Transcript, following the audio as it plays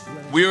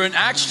We are in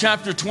Acts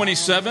chapter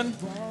 27,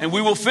 and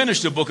we will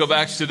finish the book of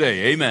Acts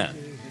today. Amen.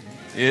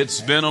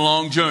 It's been a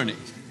long journey.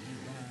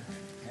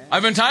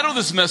 I've entitled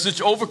this message,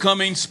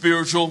 Overcoming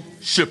Spiritual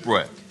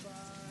Shipwreck.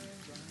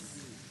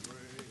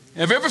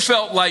 Have you ever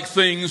felt like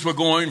things were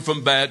going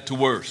from bad to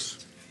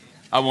worse?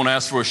 I won't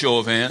ask for a show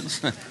of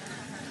hands.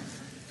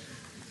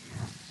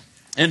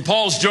 In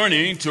Paul's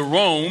journey to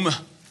Rome,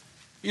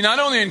 he not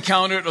only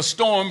encountered a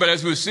storm, but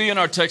as we see in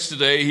our text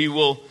today, he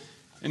will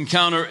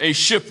encounter a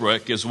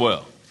shipwreck as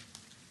well.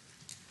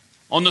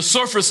 On the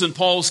surface, in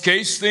Paul's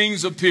case,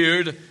 things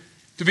appeared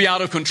to be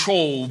out of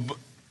control,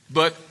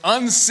 but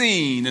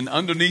unseen and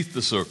underneath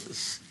the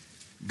surface,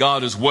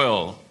 God is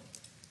well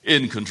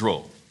in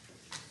control.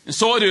 And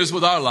so it is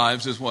with our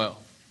lives as well.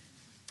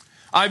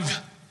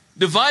 I've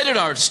divided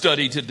our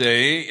study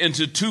today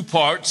into two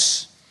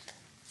parts.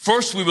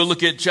 First, we will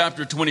look at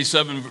chapter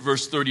 27,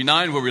 verse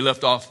 39, where we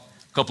left off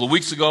a couple of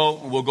weeks ago.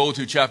 We'll go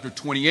to chapter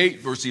 28,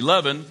 verse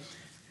 11.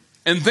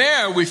 And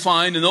there we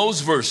find in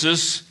those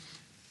verses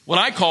what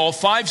I call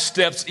 5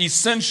 steps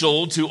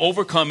essential to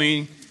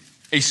overcoming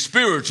a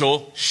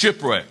spiritual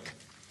shipwreck.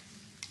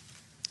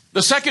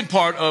 The second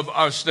part of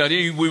our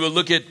study, we will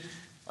look at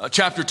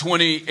chapter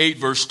 28,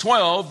 verse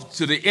 12,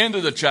 to the end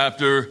of the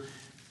chapter,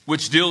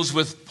 which deals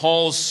with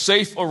Paul's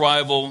safe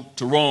arrival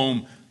to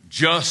Rome,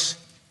 just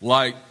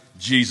like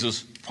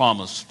Jesus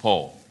promised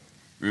Paul.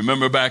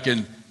 Remember back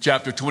in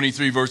chapter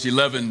 23, verse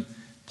 11,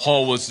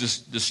 Paul was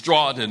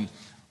distraught and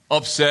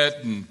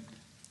upset and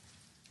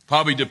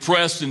probably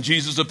depressed, and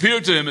Jesus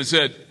appeared to him and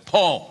said,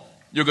 Paul,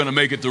 you're going to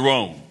make it to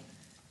Rome.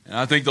 And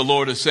I think the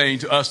Lord is saying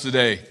to us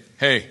today,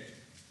 hey,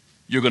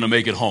 you're going to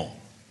make it home.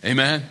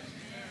 Amen?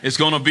 It's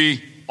going to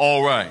be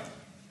all right.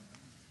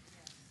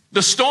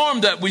 The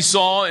storm that we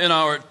saw in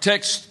our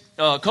text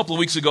a couple of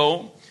weeks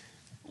ago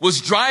was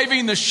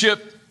driving the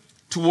ship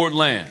toward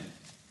land.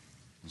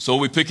 So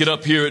we pick it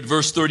up here at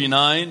verse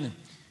 39,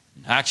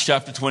 Acts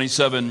chapter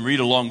 27. Read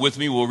along with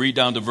me. We'll read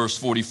down to verse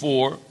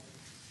 44.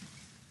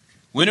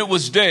 When it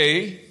was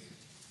day,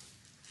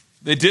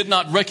 they did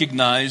not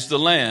recognize the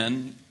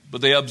land, but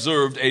they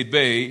observed a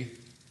bay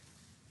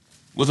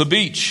with a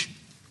beach,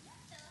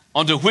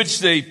 onto which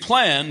they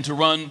planned to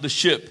run the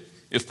ship,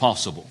 if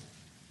possible.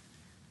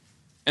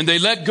 And they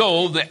let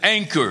go the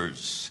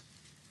anchors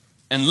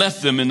and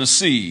left them in the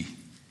sea.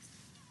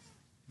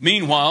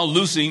 Meanwhile,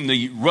 loosing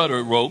the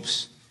rudder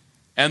ropes,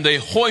 and they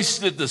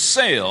hoisted the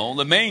sail,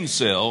 the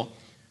mainsail,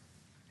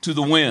 to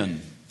the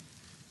wind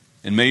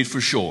and made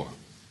for shore.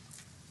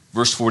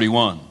 Verse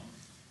 41.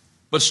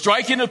 But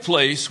striking a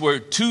place where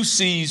 2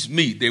 seas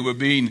meet, they were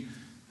being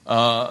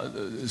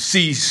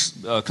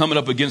seas coming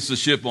up against the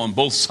ship on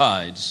both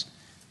sides.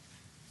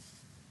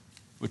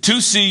 Where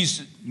 2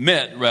 seas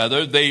met,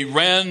 they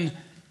ran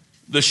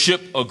the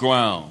ship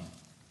aground.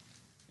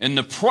 And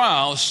the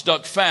prow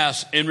stuck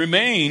fast and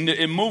remained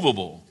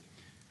immovable.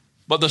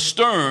 But the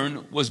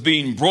stern was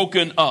being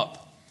broken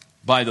up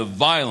by the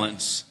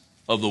violence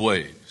of the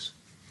waves.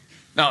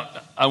 Now,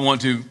 I want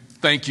to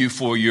thank you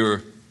for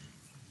your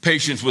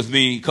patience with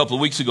me a couple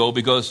of weeks ago,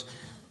 because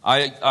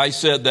I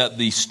said that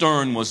the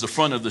stern was the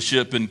front of the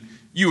ship, and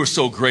you were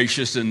so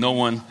gracious and no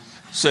one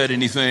said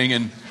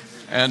anything.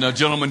 And a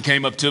gentleman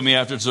came up to me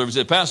after the service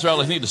and said, Pastor Al,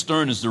 I think the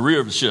stern is the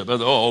rear of the ship. I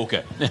thought, oh,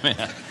 okay.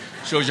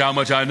 Shows you how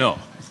much I know.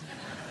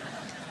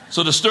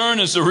 So the stern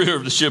is the rear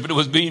of the ship, and it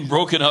was being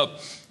broken up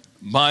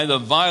by the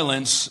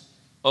violence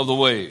of the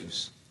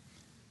waves.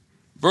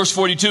 Verse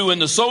 42,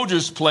 and the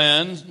soldiers'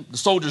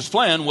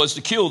 plan was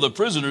to kill the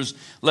prisoners,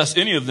 lest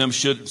any of them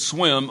should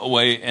swim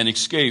away and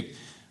escape.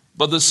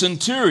 But the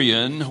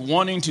centurion,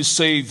 wanting to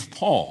save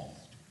Paul,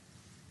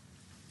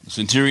 the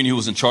centurion who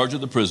was in charge of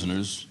the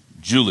prisoners,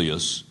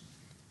 Julius,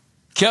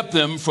 kept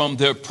them from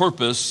their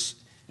purpose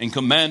and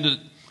commanded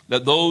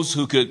that those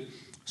who could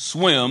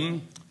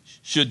swim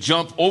should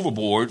jump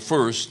overboard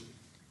first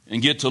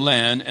and get to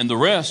land, and the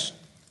rest,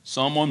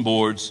 some on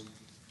boards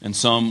and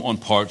some on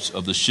parts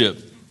of the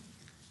ship.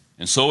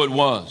 And so it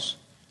was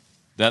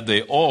that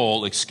they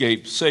all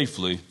escaped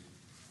safely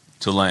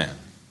to land.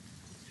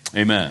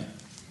 Amen.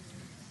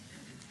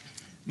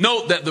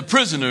 Note that the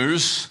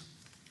prisoners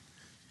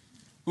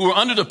who were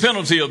under the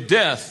penalty of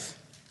death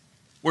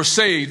were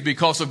saved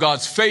because of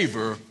God's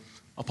favor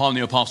upon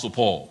the Apostle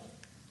Paul.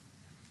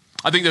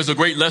 I think there's a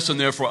great lesson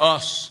there for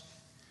us,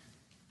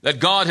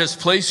 that God has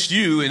placed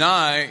you and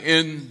I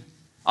in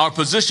our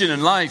position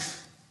in life,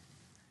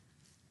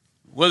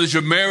 whether it's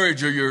your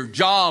marriage or your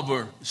job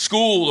or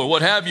school or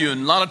what have you.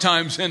 And a lot of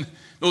times in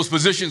those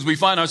positions we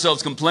find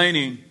ourselves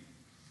complaining.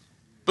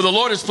 But the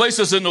Lord has placed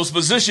us in those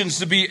positions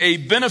to be a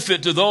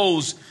benefit to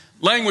those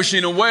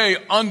languishing away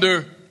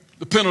under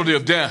the penalty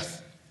of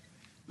death.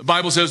 The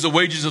Bible says the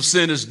wages of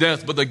sin is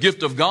death, but the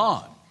gift of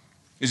God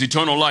is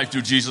eternal life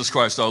through Jesus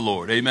Christ our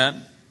Lord.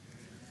 Amen.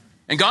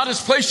 And God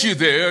has placed you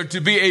there to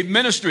be a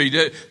ministry,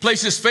 to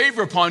place His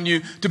favor upon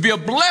you, to be a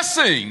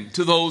blessing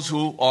to those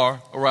who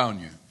are around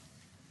you.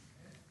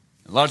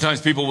 A lot of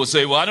times people will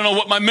say, well, I don't know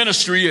what my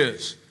ministry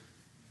is.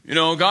 You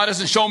know, God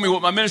hasn't shown me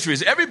what my ministry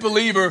is. Every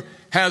believer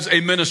has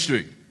a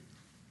ministry.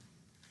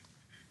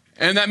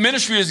 And that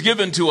ministry is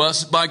given to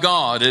us by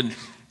God. And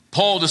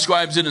Paul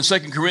describes it in 2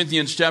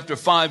 Corinthians chapter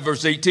 5,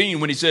 verse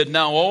 18, when he said,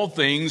 now all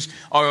things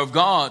are of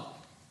God,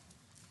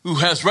 who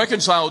has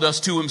reconciled us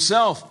to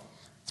himself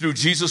through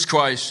Jesus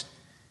Christ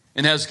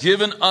and has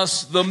given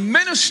us the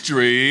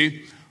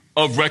ministry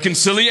of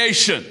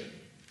reconciliation.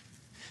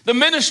 The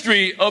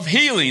ministry of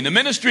healing, the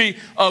ministry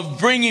of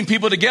bringing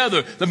people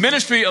together, the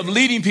ministry of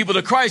leading people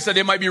to Christ that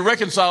they might be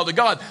reconciled to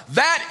God.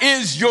 That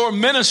is your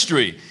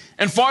ministry.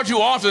 And far too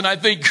often, I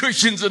think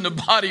Christians in the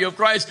body of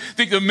Christ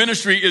think the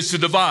ministry is to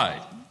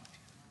divide.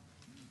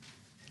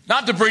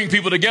 Not to bring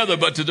people together,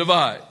 but to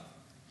divide.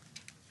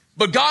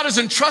 But God has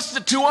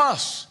entrusted to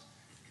us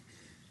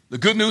the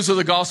good news of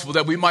the gospel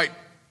that we might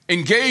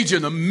engage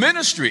in the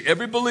ministry,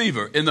 every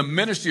believer, in the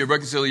ministry of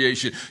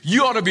reconciliation.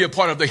 You ought to be a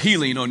part of the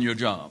healing on your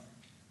job.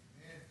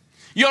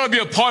 You ought to be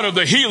a part of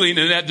the healing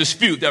in that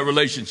dispute, that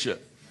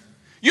relationship.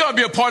 You ought to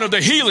be a part of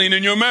the healing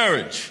in your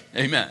marriage.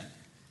 Amen.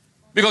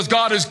 Because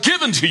God has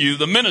given to you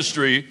the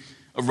ministry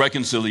of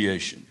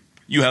reconciliation.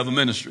 You have a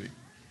ministry.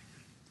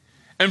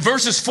 In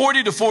verses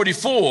 40 to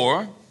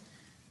 44,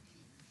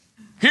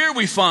 there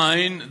we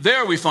find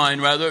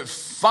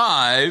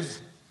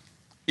 5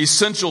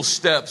 essential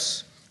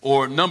steps,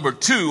 or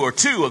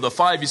two of the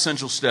 5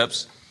 essential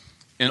steps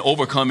in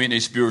overcoming a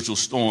spiritual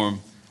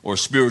storm or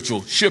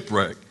spiritual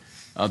shipwreck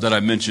that I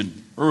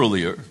mentioned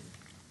earlier.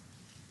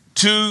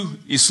 2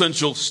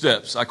 essential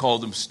steps. I call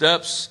them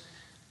steps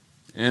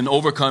in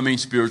overcoming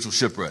spiritual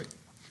shipwreck.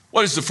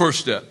 What is the first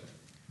step?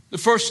 The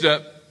first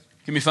step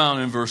can be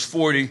found in verse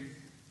 40,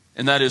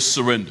 and that is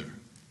surrender.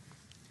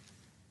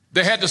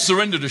 They had to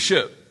surrender the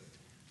ship.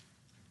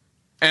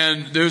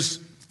 And there's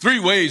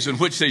 3 ways in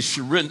which they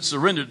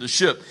surrendered the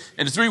ship,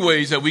 and the 3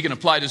 ways that we can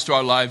apply this to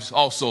our lives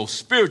also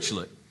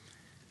spiritually.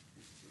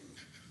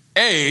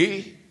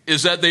 A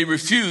is that they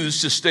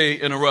refused to stay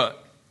in a rut.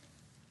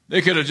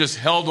 They could have just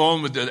held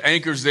on with the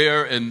anchors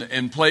there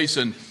in place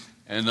and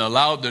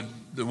allowed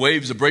the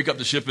waves to break up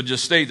the ship and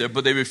just stay there,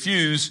 but they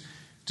refused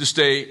to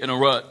stay in a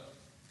rut.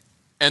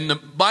 And the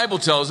Bible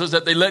tells us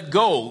that they let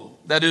go.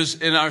 That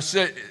is, in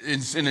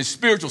a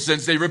spiritual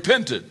sense, they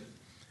repented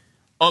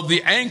of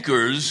the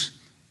anchors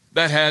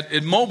that had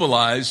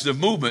immobilized the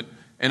movement.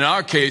 And in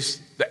our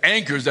case, the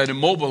anchors that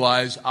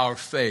immobilize our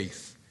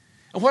faith.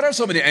 And what are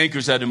some of the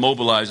anchors that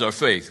immobilize our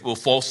faith? Well,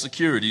 false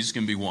securities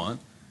can be one.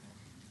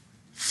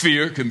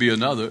 Fear can be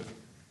another.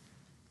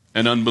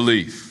 And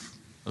unbelief,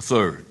 a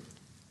third.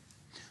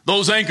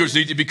 Those anchors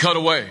need to be cut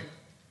away.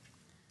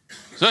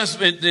 So that's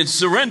in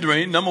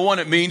surrendering. Number 1,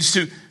 it means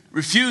to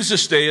refuse to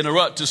stay in a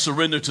rut, to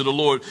surrender to the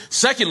Lord.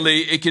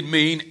 Secondly, it can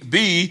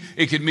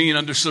mean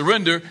under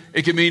surrender,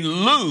 it can mean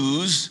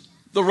lose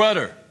the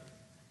rudder.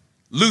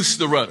 Loose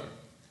the rudder.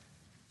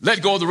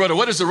 Let go of the rudder.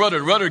 What is the rudder?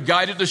 The rudder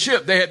guided the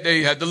ship.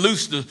 They had to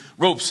loose the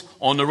ropes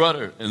on the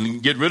rudder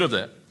and get rid of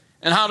that.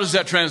 And how does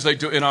that translate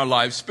to in our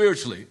lives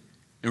spiritually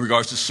in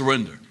regards to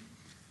surrender?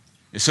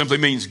 It simply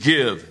means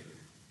give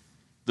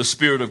the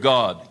Spirit of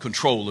God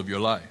control of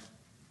your life.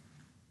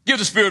 Give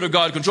the Spirit of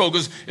God control,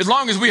 because as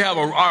long as we have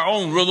our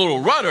own little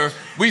rudder,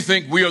 we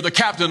think we are the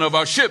captain of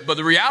our ship. But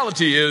the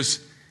reality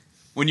is,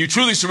 when you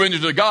truly surrender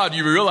to God,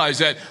 you realize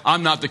that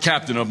I'm not the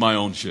captain of my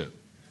own ship.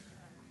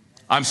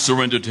 I'm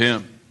surrendered to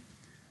Him.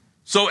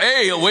 So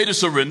a way to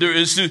surrender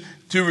is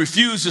to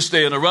refuse to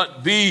stay in a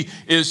rut. B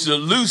is to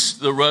loose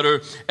the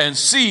rudder. And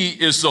C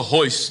is to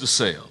hoist the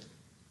sail.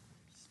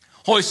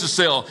 Hoist the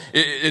sail,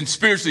 and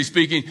spiritually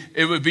speaking,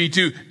 it would be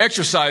to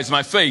exercise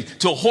my faith,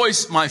 to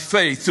hoist my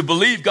faith, to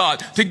believe God,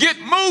 to get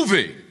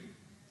moving.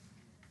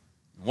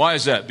 Why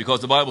is that?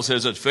 Because the Bible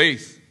says that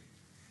faith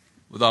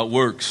without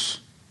works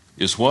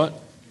is what?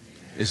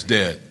 It's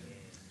dead.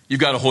 You've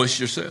got to hoist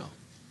your sail.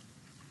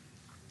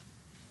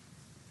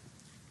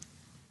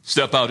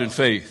 Step out in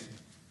faith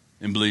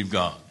and believe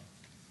God.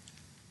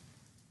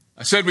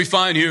 I said we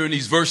find here in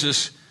these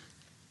verses,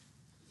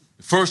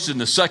 the first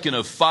and the second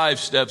of 5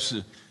 steps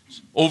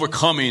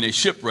overcoming a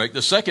shipwreck.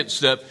 The second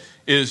step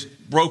is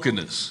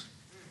brokenness.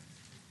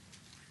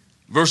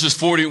 Verses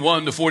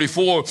 41 to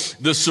 44,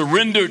 the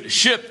surrendered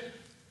ship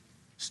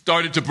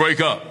started to break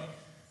up.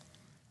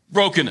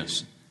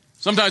 Brokenness.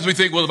 Sometimes we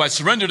think, well, if I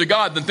surrender to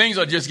God, then things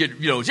will just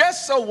get,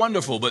 just so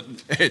wonderful. But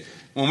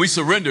when we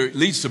surrender, it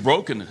leads to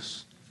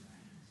brokenness.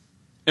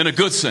 In a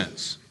good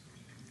sense.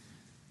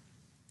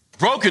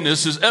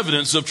 Brokenness is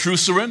evidence of true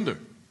surrender.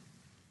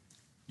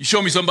 You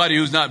show me somebody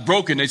who's not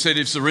broken, they say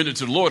they've surrendered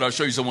to the Lord, I'll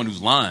show you someone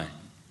who's lying.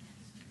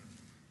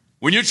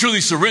 When you're truly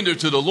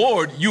surrendered to the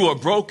Lord, you are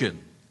broken.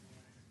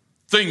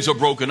 Things are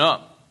broken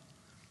up.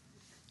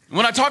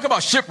 When I talk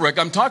about shipwreck,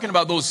 I'm talking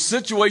about those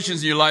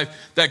situations in your life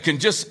that can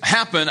just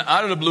happen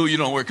out of the blue, you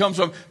don't know where it comes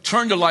from,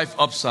 turn your life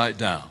upside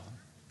down.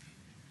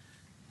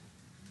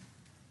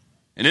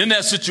 And in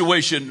that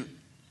situation,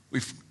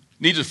 we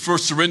need to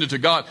first surrender to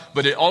God,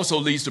 but it also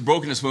leads to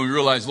brokenness when we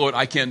realize, Lord,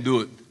 I can't do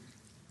it,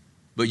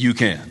 but you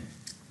can.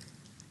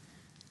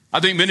 I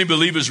think many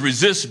believers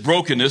resist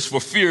brokenness for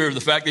fear of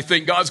the fact they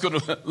think God's going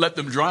to let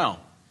them drown,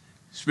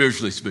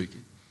 spiritually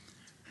speaking.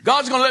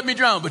 God's going to let me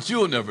drown, but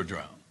you'll never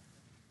drown.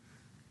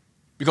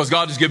 Because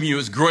God has given you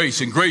his grace,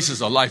 and grace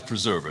is a life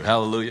preserver.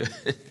 Hallelujah.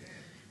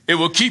 It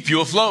will keep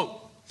you afloat.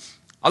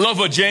 I love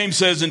what James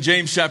says in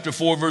James chapter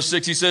 4, verse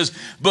 6. He says,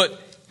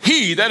 but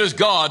he, that is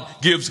God,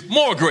 gives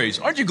more grace.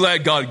 Aren't you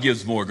glad God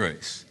gives more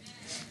grace?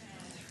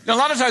 Now, a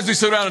lot of times we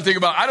sit around and think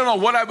about, I don't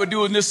know what I would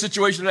do in this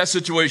situation or that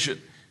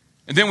situation.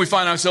 And then we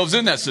find ourselves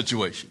in that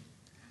situation.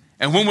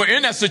 And when we're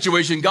in that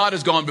situation, God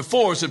has gone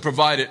before us and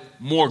provided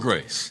more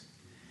grace.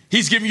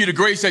 He's giving you the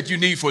grace that you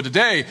need for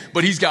today,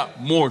 but he's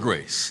got more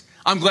grace.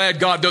 I'm glad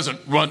God doesn't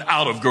run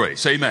out of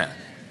grace. Amen.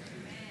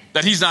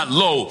 That he's not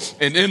low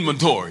in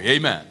inventory.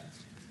 Amen.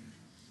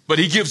 But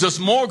he gives us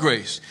more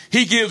grace.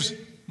 He gives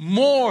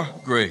more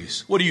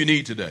grace. What do you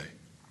need today?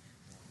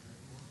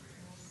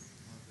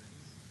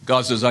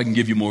 God says, I can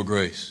give you more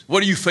grace.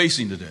 What are you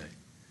facing today?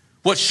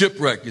 What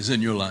shipwreck is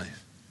in your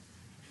life?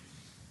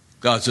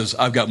 God says,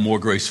 I've got more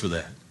grace for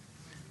that.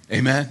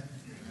 Amen.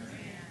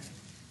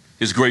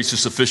 His grace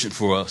is sufficient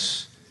for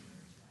us.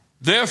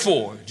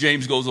 Therefore,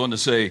 James goes on to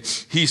say,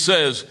 he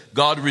says,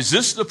 God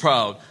resists the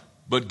proud,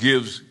 but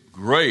gives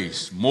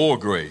grace, more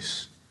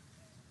grace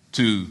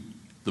to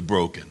the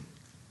broken,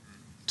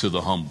 to the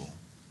humble.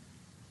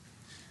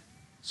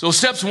 So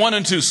steps 1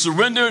 and 2,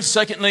 surrender.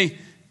 Secondly,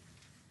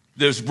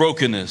 there's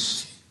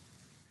brokenness.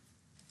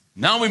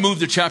 Now we move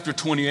to chapter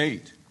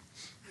 28.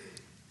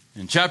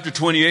 In chapter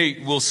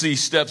 28, we'll see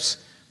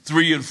steps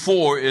 3 and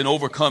 4 in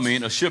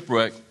overcoming a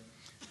shipwreck.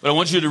 But I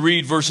want you to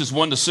read verses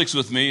 1 to 6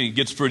 with me. It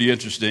gets pretty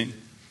interesting.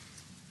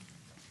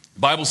 The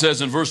Bible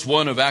says in verse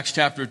 1 of Acts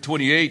chapter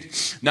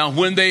 28, now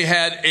when they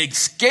had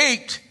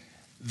escaped,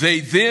 they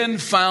then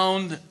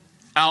found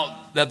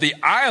out that the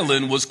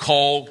island was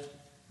called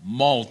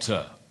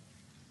Malta.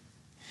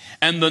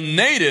 And the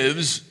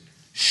natives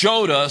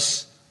showed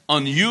us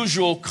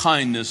unusual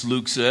kindness,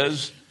 Luke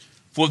says,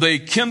 for they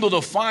kindled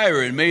a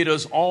fire and made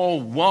us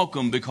all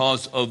welcome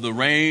because of the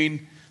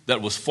rain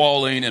that was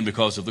falling and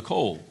because of the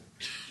cold.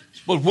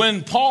 But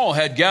when Paul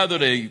had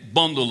gathered a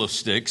bundle of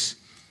sticks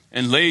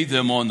and laid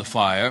them on the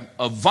fire,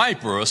 a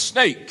viper, a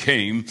snake,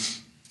 came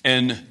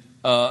and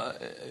a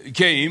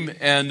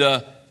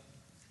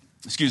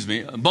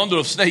bundle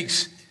of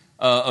snakes,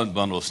 a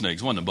bundle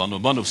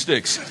of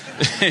sticks.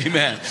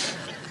 Amen.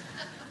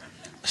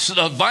 So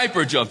the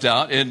viper jumped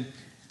out and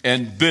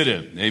bit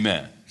him.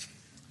 Amen.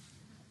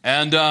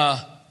 And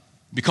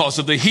because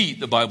of the heat,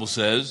 the Bible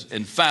says,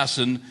 and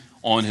fastened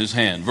on his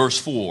hand. Verse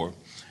 4.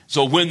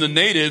 So when the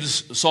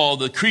natives saw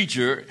the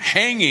creature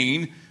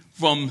hanging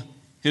from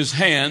his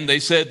hand, they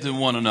said to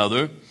one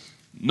another,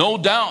 no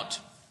doubt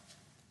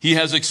he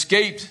has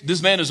escaped.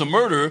 This man is a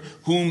murderer,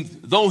 whom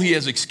though he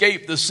has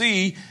escaped the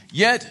sea,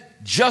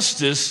 yet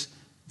justice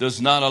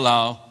does not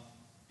allow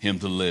him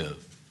to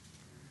live.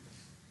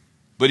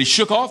 But he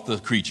shook off the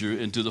creature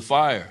into the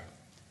fire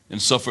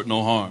and suffered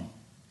no harm.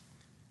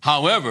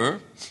 However,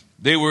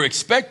 they were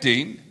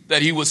expecting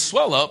that he would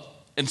swell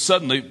up and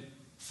suddenly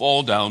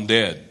fall down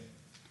dead.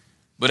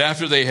 But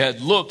after they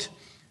had looked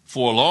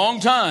for a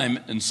long time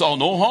and saw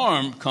no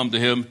harm come to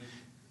him,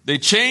 they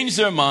changed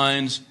their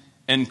minds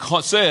and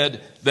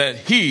said that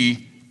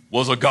he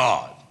was a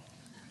god.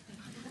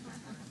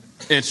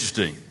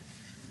 Interesting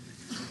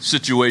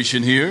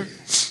situation here.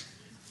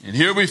 And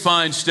here we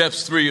find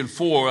steps 3 and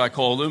 4, I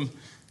call them,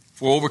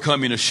 for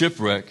overcoming a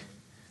shipwreck.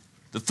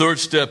 The third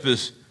step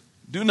is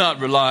do not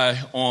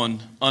rely on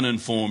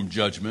uninformed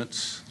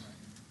judgments.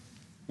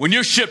 When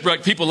you're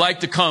shipwrecked, people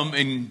like to come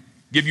and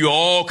give you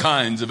all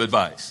kinds of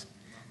advice.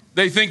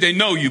 They think they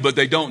know you, but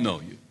they don't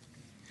know you.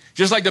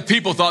 Just like the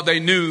people thought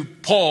they knew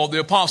Paul, the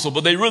apostle,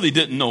 but they really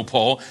didn't know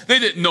Paul. They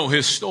didn't know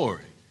his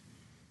story.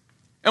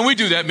 And we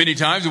do that many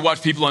times. We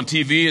watch people on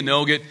TV and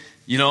they'll get,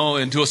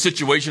 into a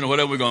situation or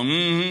whatever. We're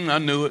going, I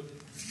knew it.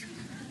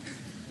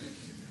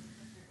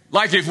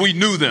 Like if we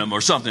knew them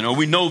or something, or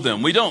we know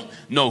them. We don't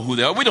know who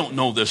they are. We don't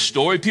know their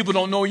story. People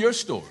don't know your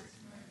story.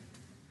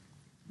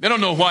 They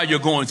don't know why you're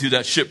going through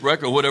that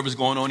shipwreck or whatever's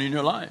going on in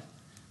your life.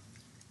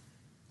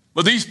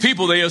 But these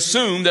people, they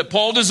assume that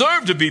Paul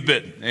deserved to be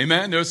bitten.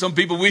 Amen. There are some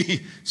people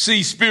we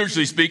see,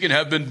 spiritually speaking,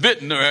 have been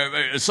bitten or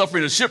are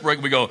suffering a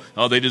shipwreck. We go,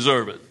 oh, they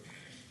deserve it.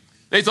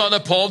 They thought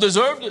that Paul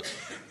deserved it.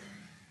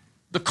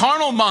 The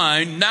carnal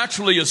mind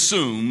naturally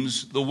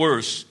assumes the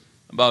worst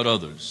about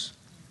others.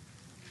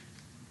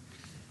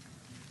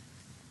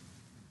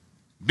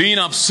 Being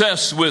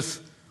obsessed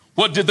with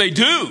what did they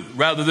do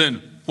rather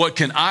than what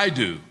can I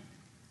do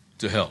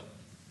to help.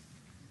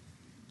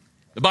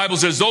 The Bible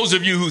says, those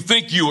of you who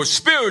think you are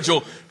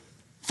spiritual,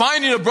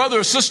 finding a brother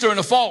or sister in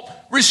a fault,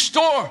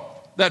 restore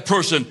that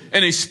person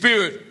in a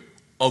spirit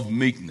of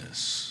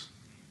meekness.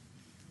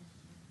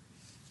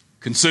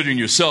 Considering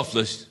yourself,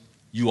 lest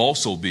you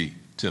also be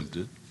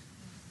tempted.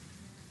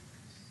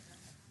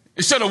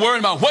 Instead of worrying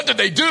about what did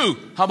they do,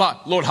 how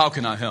about, Lord, how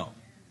can I help?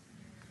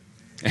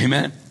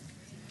 Amen.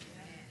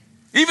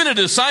 Even the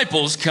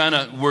disciples kind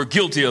of were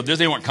guilty of this.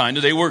 They weren't kind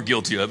of, they were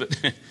guilty of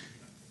it.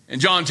 In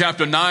John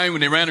chapter 9,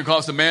 when they ran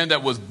across a man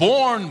that was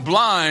born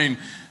blind,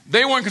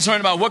 they weren't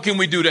concerned about what can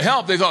we do to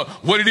help. They thought,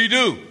 what did he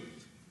do?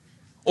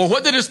 Or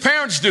what did his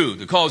parents do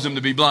to cause him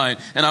to be blind?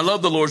 And I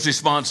love the Lord's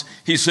response.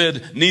 He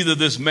said, neither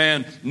this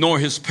man nor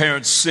his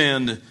parents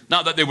sinned.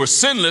 Not that they were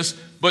sinless,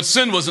 but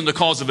sin wasn't the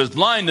cause of his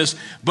blindness,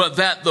 but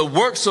that the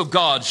works of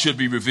God should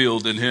be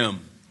revealed in him.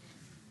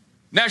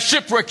 Now,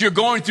 shipwreck you're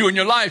going through in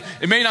your life,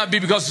 it may not be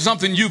because of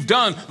something you've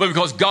done, but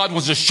because God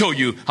wants to show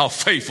you how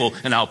faithful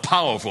and how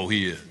powerful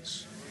he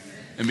is.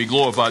 And be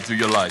glorified through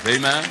your life.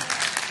 Amen.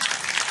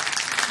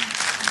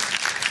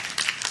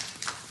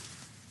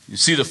 You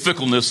see the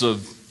fickleness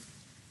of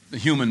the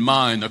human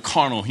mind, the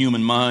carnal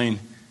human mind,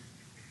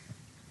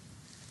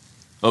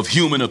 of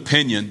human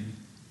opinion.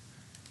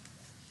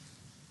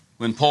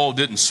 When Paul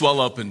didn't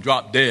swell up and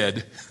drop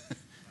dead,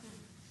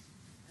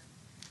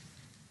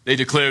 they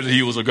declared that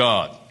he was a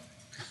god.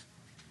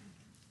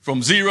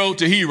 From zero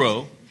to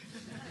hero,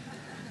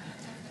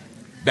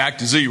 back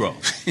to zero.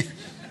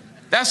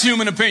 That's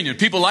human opinion.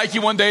 People like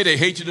you one day, they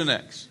hate you the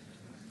next.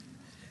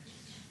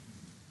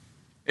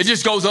 It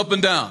just goes up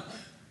and down.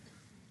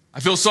 I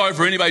feel sorry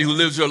for anybody who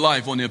lives their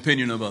life on the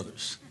opinion of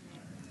others.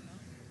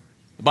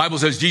 The Bible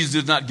says Jesus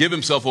did not give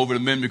himself over to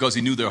men because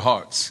he knew their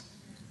hearts.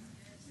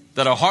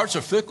 That our hearts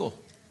are fickle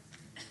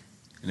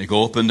and they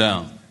go up and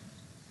down.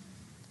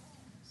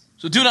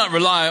 So do not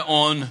rely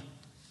on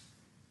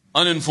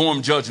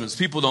uninformed judgments.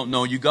 People don't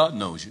know you. God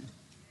knows you.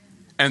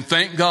 And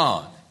thank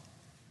God.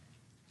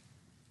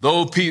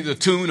 Though the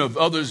tune of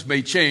others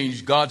may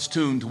change, God's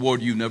tune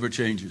toward you never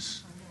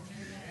changes.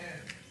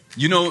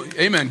 You know,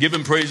 amen. Give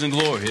him praise and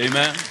glory.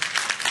 Amen.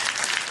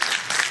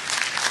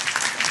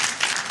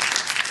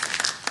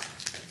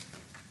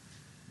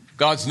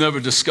 God's never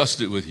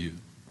discussed it with you.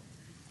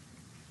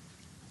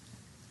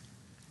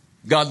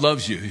 God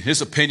loves you.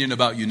 His opinion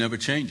about you never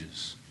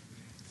changes.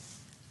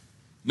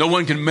 No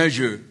one can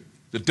measure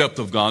the depth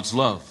of God's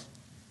love.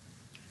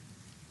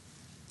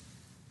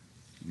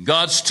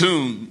 God's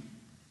tune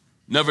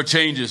never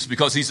changes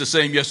because he's the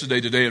same yesterday,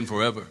 today, and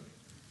forever.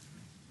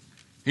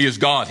 He is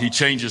God. He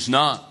changes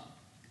not.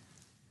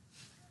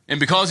 And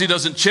because he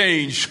doesn't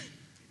change,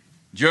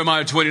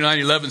 Jeremiah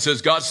 29:11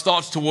 says, God's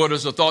thoughts toward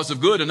us are thoughts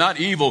of good and not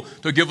evil,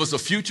 to give us a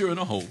future and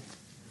a hope.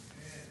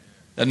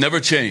 That never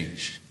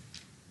change.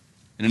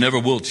 And it never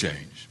will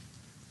change.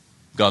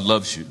 God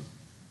loves you.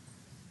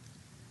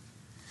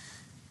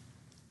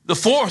 The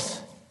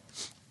fourth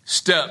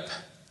step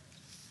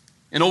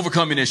in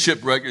overcoming a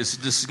shipwreck is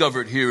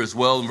discovered here as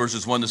well in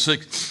verses 1 to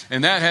 6.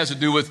 And that has to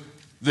do with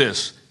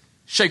this.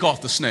 Shake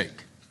off the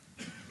snake.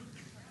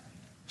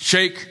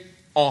 Shake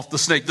off the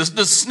snake.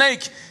 The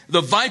snake,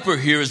 the viper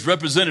here, is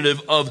representative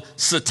of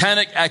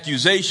satanic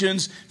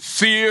accusations,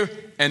 fear,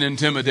 and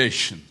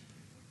intimidation.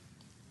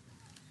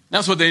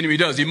 That's what the enemy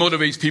does. He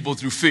motivates people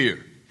through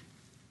fear,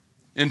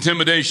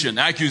 intimidation,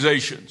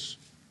 accusations.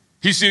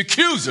 He's the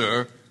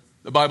accuser,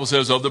 the Bible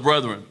says, of the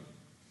brethren.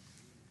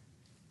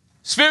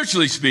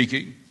 Spiritually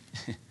speaking,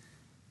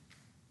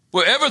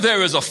 wherever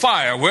there is a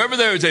fire, wherever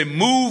there is a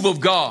move of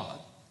God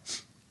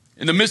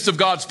in the midst of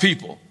God's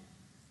people,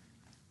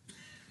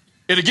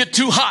 it'll get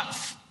too hot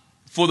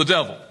for the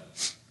devil.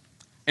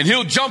 And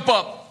he'll jump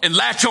up and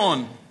latch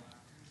on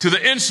to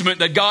the instrument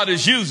that God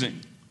is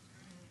using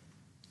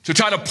to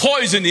try to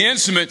poison the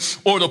instrument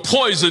or to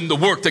poison the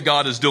work that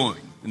God is doing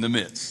in the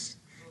midst.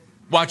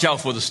 Watch out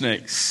for the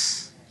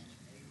snakes.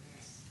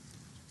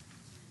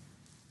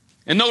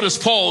 And notice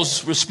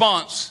Paul's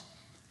response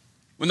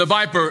when the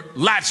viper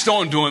latched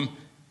onto him.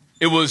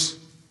 It was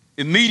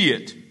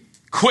immediate,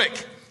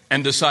 quick,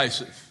 and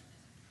decisive.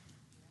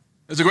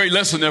 There's a great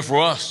lesson there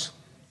for us.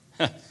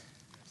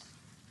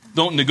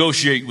 Don't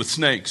negotiate with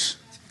snakes.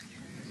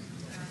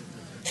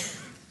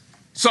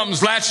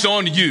 Something's latched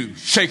on to you.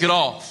 Shake it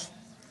off.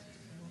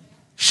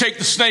 Shake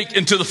the snake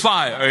into the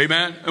fire.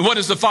 Amen. And what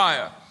is the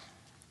fire?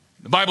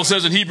 The Bible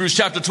says in Hebrews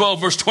chapter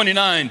 12, verse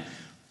 29,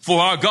 for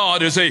our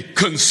God is a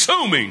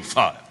consuming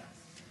fire.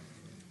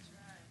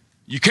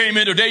 You came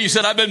in today, you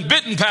said, I've been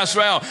bitten,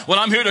 Pastor Al. Well,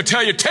 I'm here to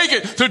tell you, take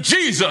it to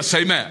Jesus.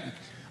 Amen.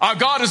 Our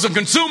God is a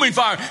consuming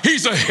fire.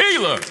 He's a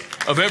healer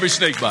of every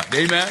snake bite.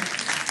 Amen.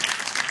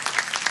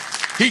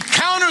 He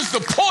counters the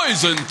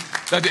poison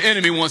that the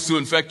enemy wants to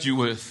infect you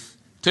with.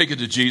 Take it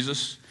to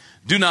Jesus.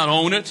 Do not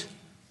own it.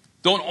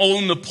 Don't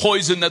own the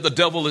poison that the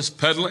devil is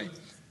peddling.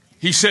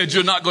 He said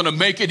you're not going to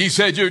make it. He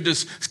said you're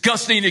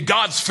disgusting and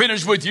God's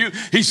finished with you.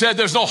 He said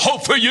there's no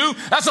hope for you.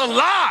 That's a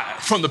lie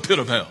from the pit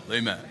of hell.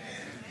 Amen.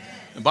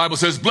 The Bible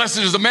says, blessed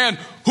is the man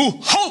who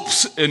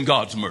hopes in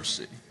God's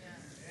mercy.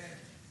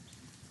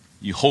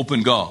 You hope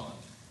in God.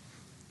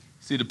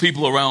 See, the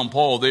people around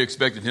Paul, they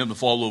expected him to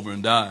fall over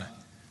and die.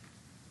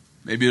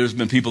 Maybe there's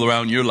been people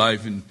around your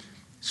life, and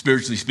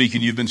spiritually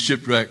speaking, you've been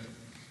shipwrecked,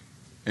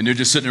 and they're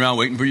just sitting around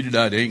waiting for you to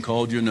die. They ain't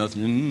called you or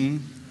nothing. Mm-hmm.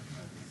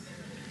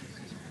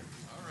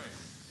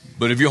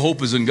 But if your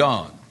hope is in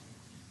God,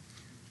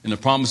 in the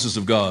promises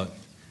of God,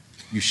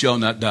 you shall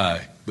not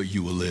die, but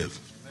you will live.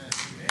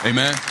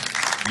 Amen?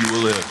 You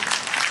will live.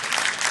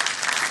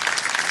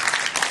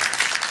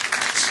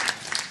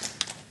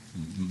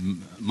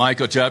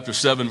 Micah chapter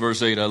 7,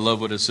 verse 8. I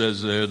love what it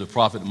says there. The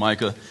prophet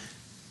Micah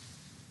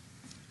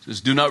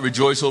says, do not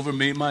rejoice over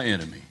me, my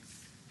enemy,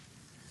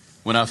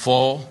 When I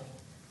fall,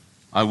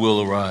 I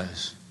will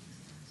arise.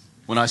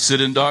 When I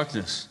sit in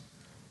darkness,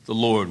 the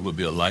Lord will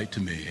be a light to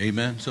me.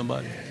 Amen,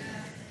 somebody?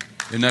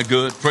 Isn't that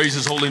good? Praise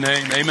his holy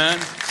name. Amen.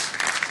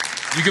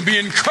 You can be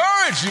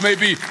encouraged. You may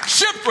be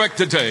shipwrecked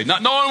today,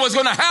 not knowing what's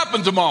going to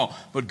happen tomorrow,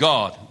 but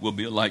God will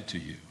be a light to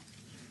you.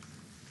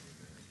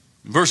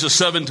 Verses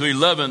 7 to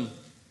 11,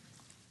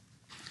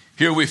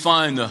 here we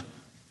find the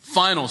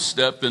final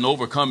step in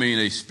overcoming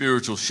a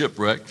spiritual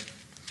shipwreck.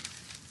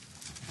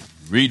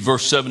 Read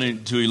verse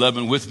 7 to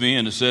 11 with me,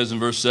 and it says in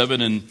verse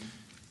 7, and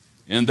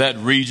in that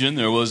region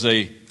there was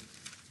an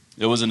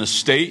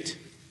estate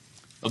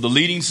of the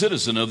leading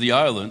citizen of the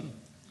island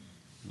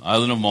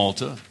of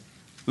Malta,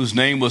 whose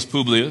name was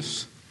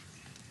Publius.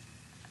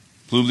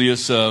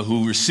 Publius,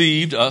 who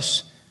received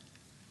us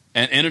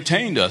and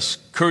entertained us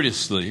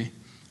courteously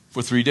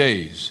for 3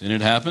 days. And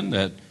it happened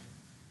that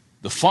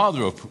the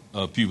father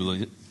of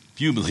Publius,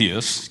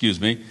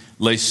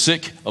 lay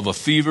sick of a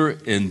fever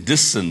and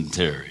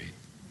dysentery.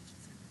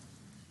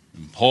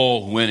 And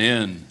Paul went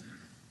in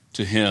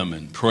to him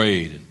and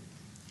prayed, and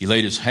he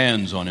laid his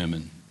hands on him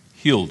and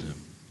healed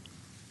him.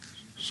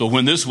 So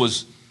when this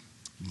was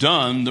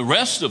done, the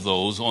rest of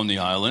those on the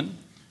island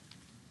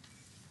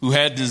who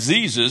had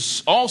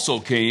diseases also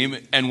came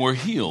and were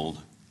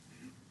healed.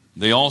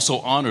 They also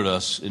honored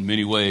us in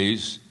many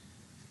ways,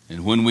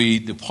 and when we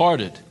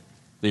departed,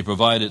 they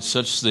provided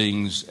such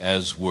things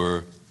as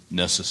were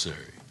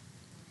necessary.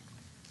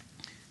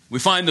 We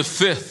find the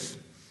fifth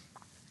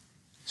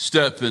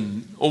step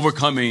in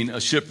overcoming a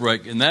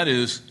shipwreck, and that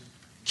is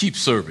keep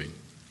serving.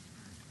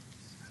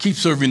 Keep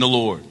serving the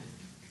Lord.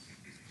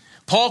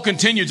 Paul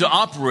continued to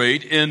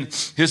operate in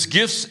his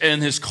gifts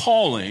and his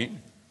calling,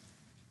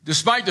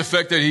 despite the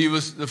fact that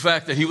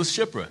he was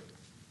shipwrecked.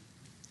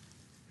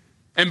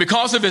 And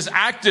because of his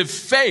active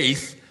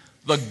faith,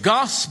 the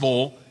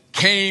gospel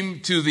came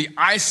to the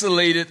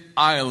isolated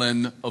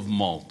island of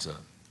Malta.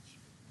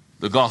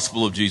 The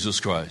gospel of Jesus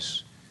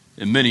Christ.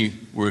 And many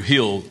were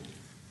healed,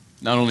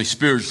 not only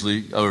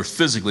spiritually or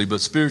physically,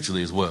 but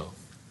spiritually as well.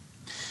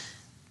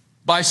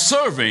 By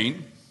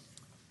serving,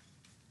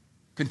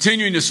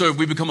 continuing to serve,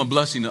 we become a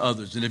blessing to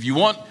others. And if you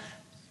want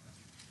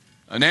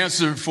an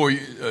answer for you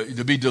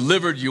to be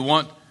delivered, you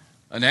want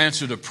an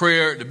answer to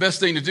prayer, the best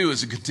thing to do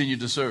is to continue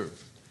to serve.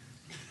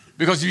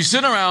 Because if you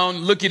sit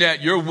around looking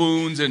at your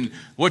wounds and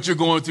what you're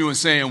going through and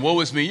saying, woe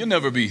is me, you'll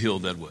never be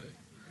healed that way.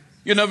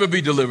 You'll never be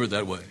delivered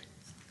that way.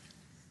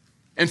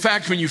 In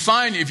fact, if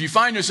you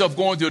find yourself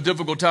going through a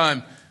difficult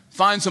time,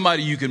 find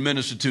somebody you can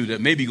minister to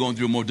that may be going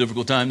through a more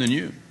difficult time than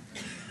you.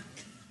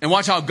 And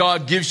watch how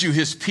God gives you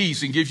his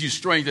peace and gives you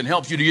strength and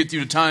helps you to get through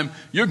the time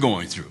you're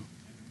going through.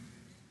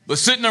 But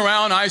sitting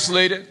around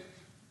isolated,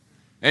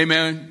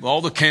 amen,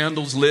 all the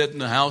candles lit and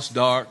the house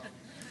dark,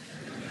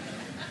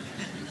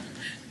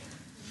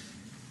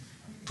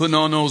 putting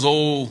on those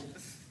old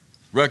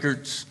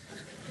records.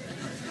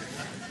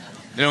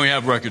 They don't even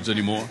have records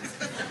anymore.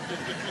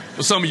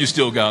 But some of you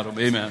still got them,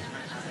 amen.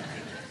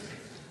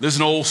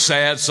 Listen to old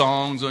sad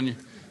songs on you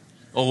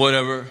or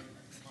whatever.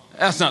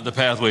 That's not the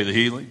pathway to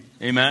healing,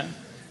 amen.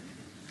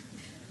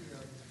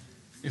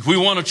 If we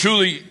want to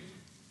truly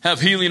have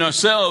healing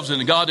ourselves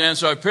and God to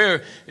answer our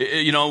prayer,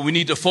 we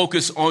need to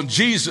focus on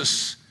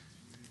Jesus.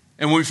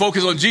 And when we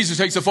focus on Jesus,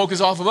 it takes the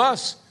focus off of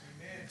us.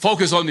 Amen.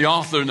 Focus on the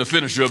author and the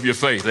finisher of your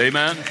faith.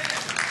 Amen.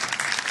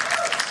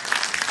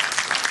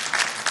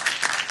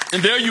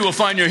 And there you will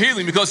find your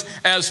healing, because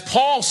as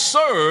Paul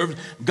served,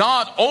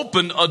 God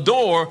opened a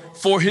door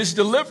for his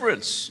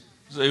deliverance.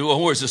 You say, well,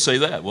 where does it say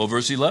that? Well,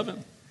 verse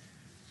 11.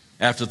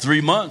 After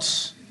 3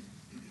 months,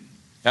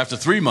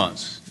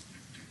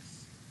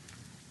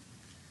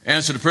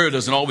 answer to prayer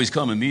doesn't always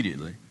come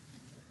immediately.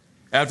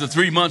 After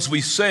 3 months,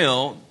 we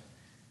sailed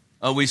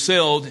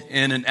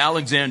in an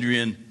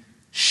Alexandrian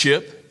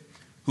ship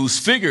whose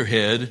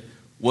figurehead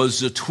was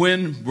the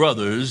twin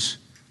brothers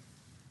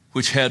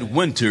which had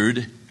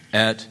wintered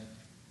at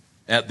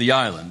the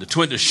island.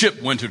 The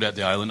ship wintered at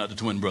the island, not the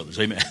twin brothers.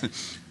 Amen.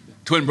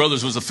 Twin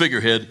brothers was the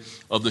figurehead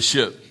of the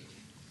ship.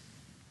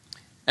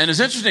 And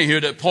it's interesting here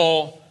that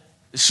Paul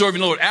is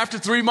serving the Lord. After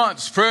 3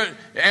 months,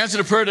 answer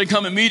to prayer didn't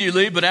come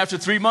immediately, but after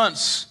 3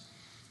 months,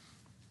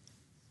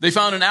 they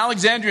found an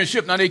Alexandrian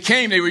ship. Now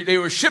they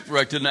were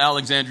shipwrecked in an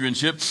Alexandrian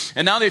ship,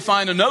 and now they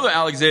find another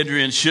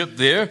Alexandrian ship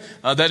there.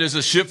 That is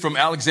a ship from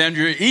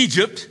Alexandria,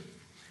 Egypt,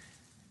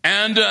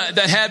 and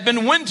that had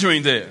been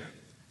wintering there.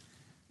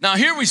 Now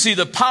here we see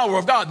the power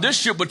of God. This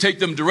ship would take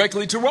them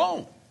directly to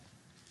Rome.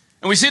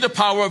 And we see the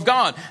power of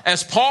God.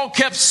 As Paul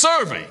kept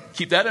serving,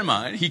 keep that in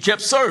mind, he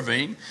kept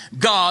serving,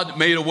 God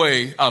made a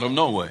way out of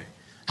no way.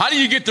 How do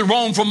you get to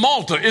Rome from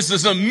Malta? It's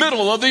in the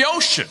middle of the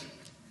ocean.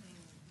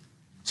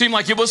 Seemed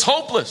like it was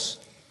hopeless.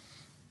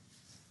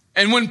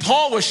 And when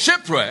Paul was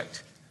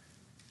shipwrecked,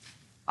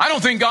 I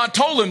don't think God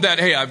told him that,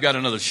 hey, I've got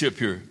another ship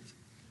here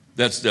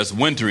that's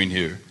wintering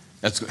here,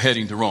 that's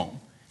heading to Rome.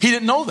 He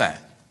didn't know that.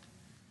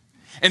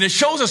 And it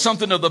shows us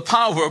something of the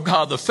power of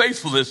God, the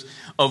faithfulness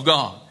of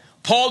God.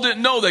 Paul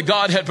didn't know that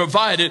God had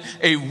provided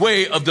a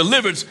way of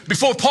deliverance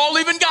before Paul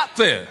even got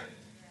there.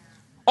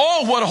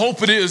 Oh, what a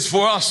hope it is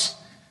for us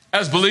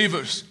as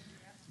believers.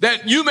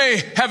 That you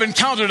may have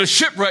encountered a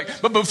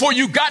shipwreck, but before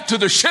you got to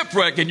the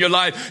shipwreck in your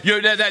life,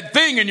 that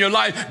thing in your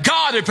life,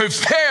 God had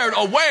prepared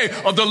a way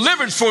of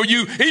deliverance for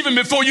you even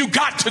before you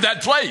got to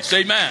that place.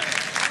 Amen.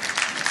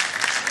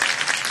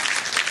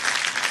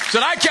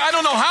 Said, I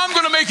don't know how I'm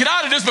going to make it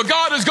out of this, but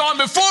God has gone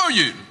before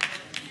you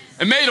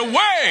and made a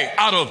way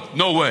out of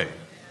no way.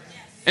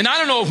 And I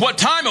don't know what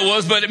time it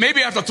was, but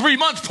maybe after 3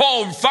 months,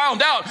 Paul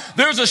found out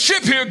there's a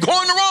ship here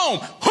going to Rome.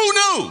 Who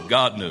knew?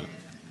 God knew.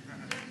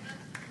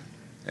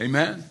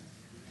 Amen.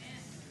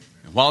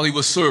 And while he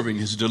was serving,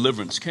 his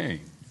deliverance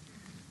came.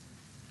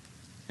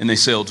 And they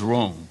sailed to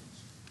Rome.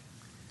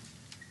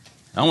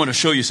 I want to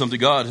show you something.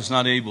 God is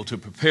not able to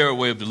prepare a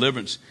way of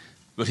deliverance,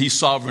 but he's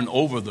sovereign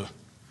over the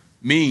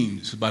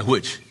means by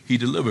which he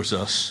delivers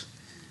us.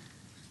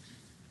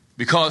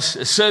 Because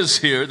it says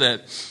here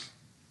that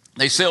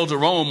they sailed to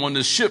Rome on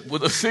this ship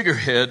with a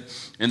figurehead,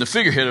 and the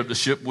figurehead of the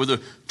ship were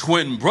the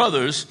twin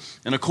brothers.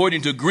 And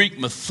according to Greek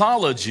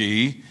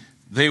mythology,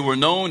 they were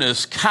known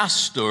as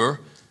Castor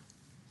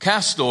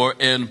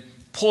and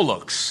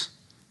Pollux,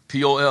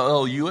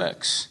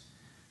 Pollux.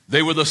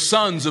 They were the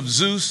sons of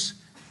Zeus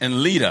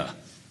and Leda,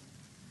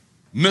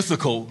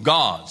 mythical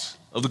gods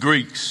of the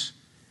Greeks.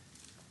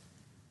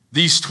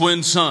 These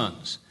twin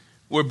sons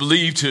were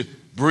believed to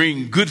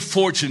bring good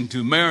fortune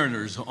to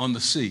mariners on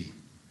the sea.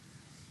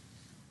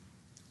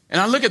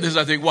 And I look at this,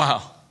 I think,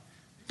 wow,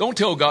 don't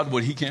tell God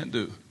what he can't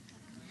do.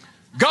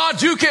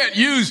 God, you can't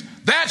use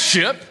that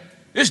ship.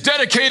 It's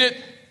dedicated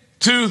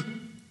to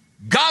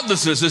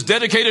godlessness. It's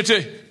dedicated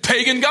to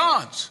pagan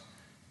gods.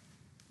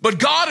 But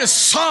God is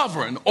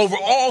sovereign over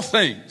all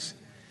things.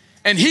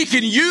 And he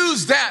can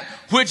use that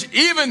which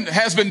even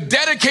has been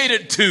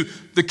dedicated to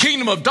the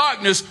kingdom of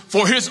darkness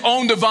for his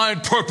own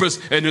divine purpose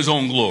and his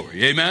own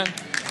glory. Amen?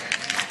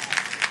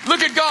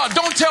 Look at God.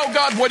 Don't tell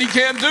God what he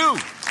can't do.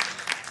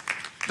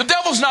 The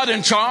devil's not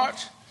in charge.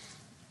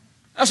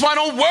 That's why I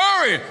don't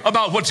worry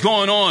about what's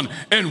going on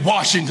in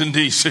Washington,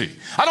 D.C.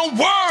 I don't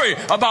worry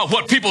about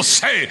what people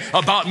say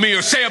about me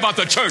or say about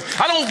the church.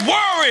 I don't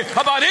worry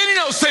about any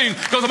of those things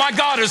because my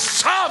God is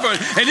sovereign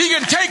and he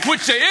can take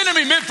which the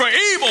enemy meant for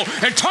evil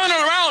and turn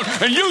it around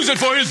and use it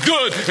for his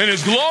good and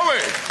his glory.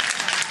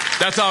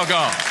 That's our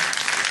God.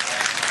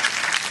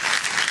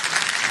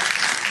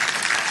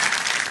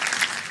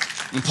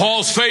 And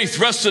Paul's faith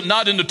rested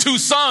not in the two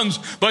sons,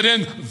 but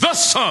in the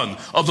Son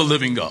of the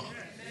living God.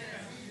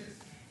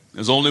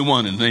 There's only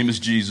one, and his name is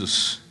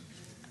Jesus.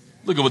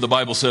 Look at what the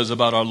Bible says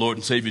about our Lord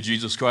and Savior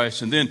Jesus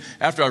Christ. And then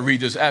after I read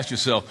this, ask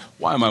yourself,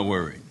 why am I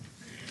worried?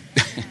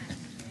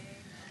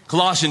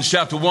 Colossians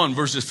chapter 1,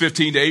 verses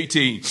 15 to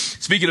 18.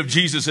 Speaking of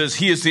Jesus, says,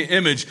 he is the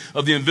image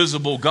of the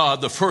invisible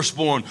God, the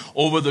firstborn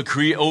over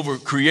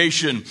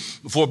creation.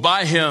 For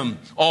by him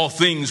all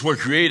things were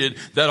created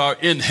that are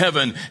in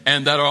heaven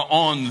and that are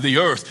on the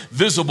earth,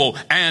 visible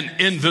and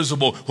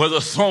invisible, whether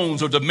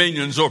thrones or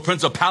dominions or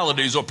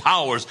principalities or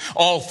powers.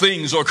 All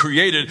things are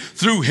created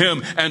through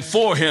him and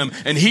for him.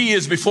 And he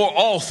is before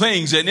all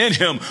things, and in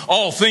him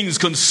all things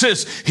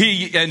consist.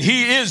 He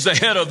is the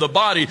head of the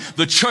body,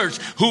 the church,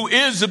 who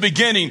is the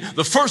beginning,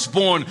 the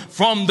firstborn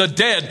from the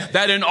dead,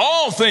 that in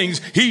all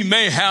things he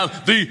may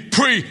have the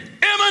preeminence.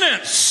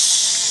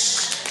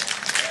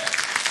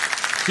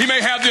 He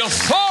may have the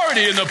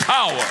authority and the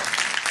power.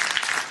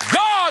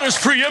 God is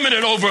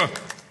preeminent over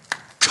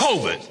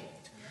COVID.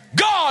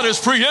 God is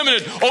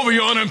preeminent over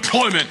your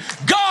unemployment.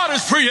 God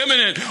is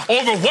preeminent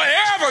over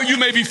whatever you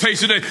may be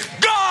facing today.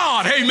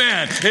 God,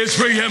 amen, is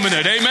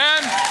preeminent.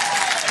 Amen.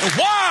 And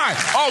why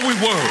are we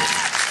worried?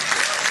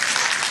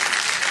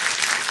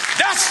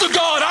 That's the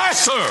God I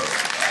serve.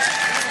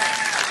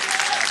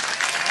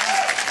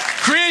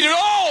 Created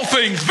all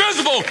things,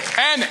 visible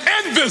and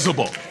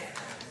invisible.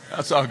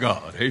 That's our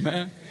God.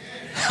 Amen.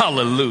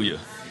 Hallelujah.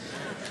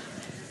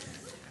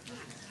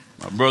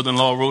 My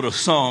brother-in-law wrote a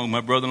song.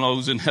 My brother-in-law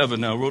who's in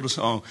heaven now wrote a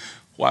song.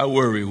 Why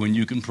worry when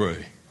you can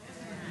pray?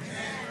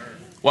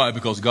 Why?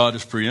 Because God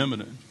is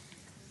preeminent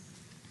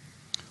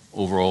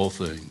over all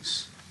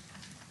things.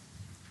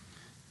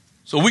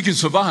 So we can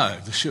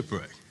survive the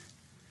shipwreck.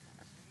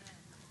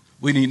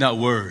 We need not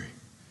worry.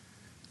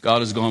 God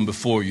has gone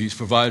before you. He's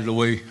provided a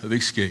way of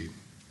escape.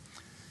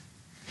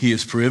 He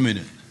is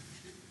preeminent,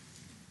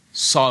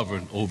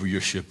 sovereign over your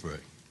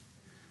shipwreck,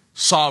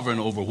 sovereign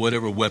over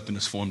whatever weapon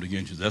is formed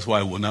against you. That's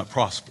why it will not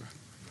prosper,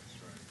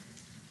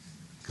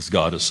 because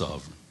God is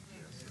sovereign.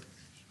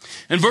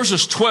 In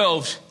verses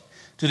 12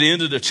 to the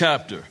end of the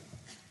chapter,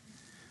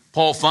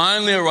 Paul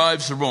finally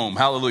arrives to Rome.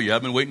 Hallelujah.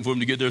 I've been waiting for him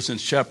to get there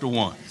since chapter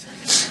 1.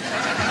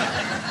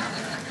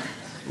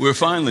 We're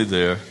finally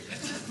there.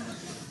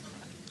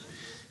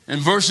 In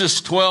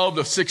verses 12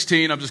 to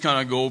 16, I'm just going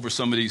to go over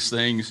some of these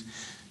things.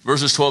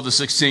 Verses 12 to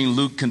 16,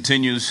 Luke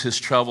continues his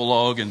travel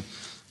log, and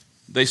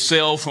they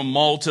sail from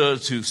Malta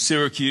to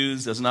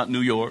Syracuse. That's not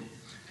New York.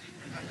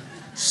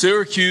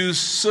 Syracuse,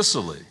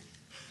 Sicily.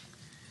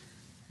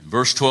 In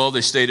verse 12,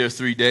 they stay there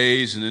 3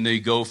 days, and then they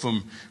go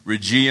from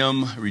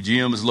Rhegium.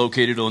 Rhegium is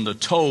located on the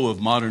toe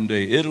of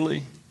modern-day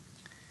Italy.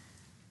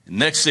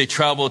 Next, they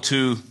travel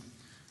to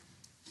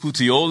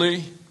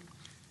Puteoli.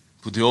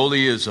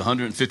 Puteoli is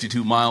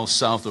 152 miles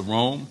south of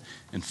Rome.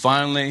 And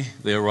finally,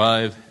 they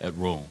arrive at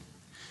Rome.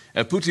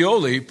 At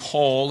Puteoli,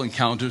 Paul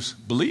encounters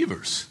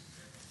believers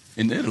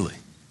in Italy.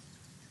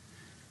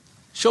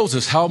 Shows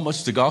us how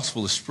much the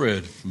gospel is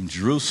spread from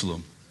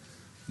Jerusalem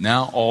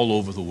now all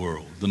over the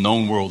world, the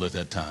known world at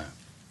that time.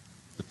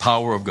 The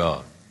power of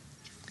God.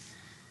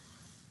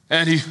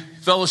 And he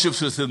fellowships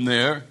with them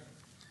there.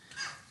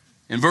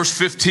 In verse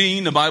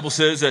 15, the Bible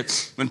says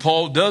that when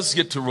Paul does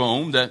get to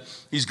Rome, that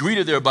he's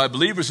greeted there by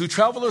believers who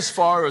travel as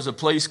far as a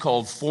place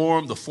called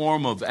the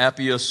Forum of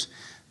Appius.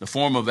 The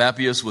Forum of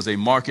Appius was a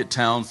market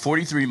town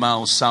 43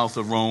 miles south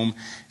of Rome.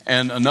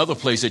 And another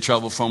place they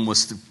traveled from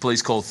was the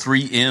place called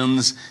Three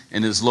Inns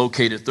and is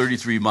located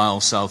 33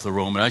 miles south of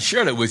Rome. And I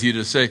share that with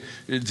you to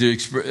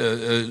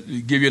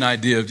give you an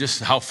idea of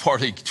just how far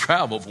they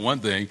traveled, for one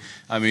thing.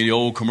 I mean, the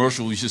old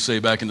commercial used to say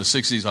back in the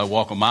 60s, I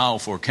walk a mile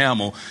for a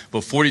camel,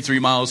 but 43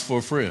 miles for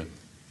a friend.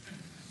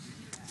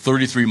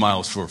 33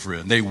 miles for a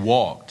friend. They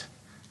walked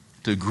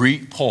to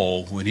greet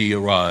Paul when he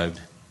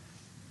arrived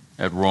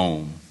at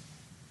Rome.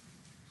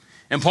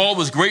 And Paul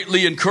was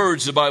greatly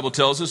encouraged, the Bible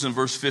tells us in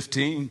verse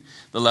 15,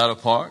 the latter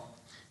part.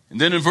 And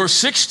then in verse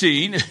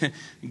 16,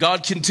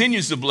 God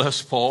continues to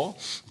bless Paul.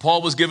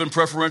 Paul was given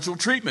preferential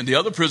treatment. The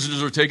other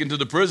prisoners were taken to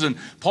the prison.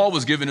 Paul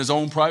was given his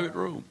own private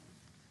room.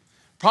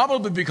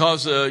 Probably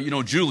because,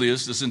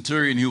 Julius, the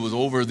centurion who was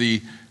over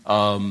the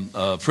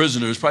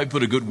prisoners, probably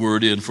put a good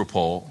word in for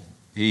Paul.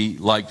 He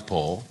liked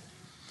Paul.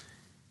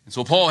 And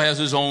so Paul has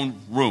his own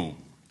room.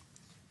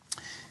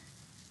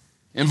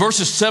 In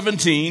verses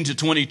 17 to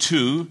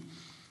 22,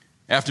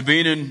 after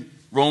being in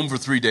Rome for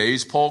 3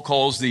 days, Paul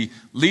calls the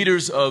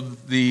leaders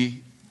of the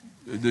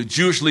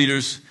Jewish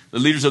leaders, the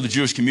leaders of the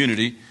Jewish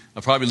community,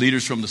 probably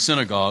leaders from the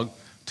synagogue,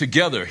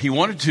 together. He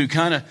wanted to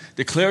kind of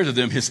declare to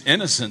them his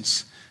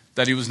innocence,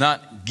 that he was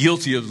not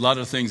guilty of a lot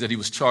of things that he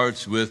was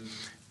charged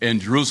with in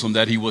Jerusalem,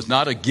 that he was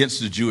not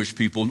against the Jewish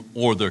people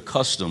or their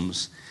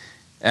customs.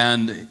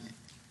 And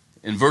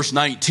in verse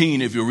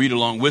 19, if you read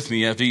along with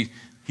me, after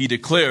he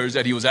declares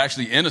that he was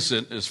actually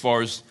innocent as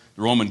far as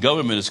the Roman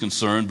government is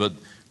concerned, but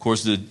of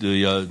course,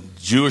 the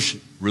Jewish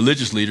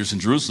religious leaders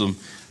in Jerusalem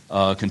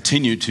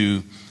continue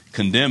to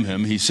condemn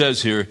him. He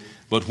says here,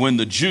 but when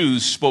the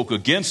Jews spoke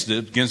against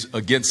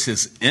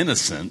his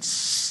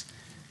innocence,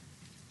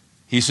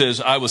 he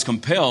says, I was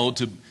compelled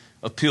to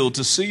appeal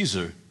to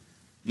Caesar.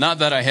 Not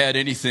that I had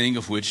anything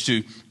of which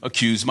to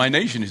accuse my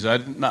nation. He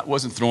said, I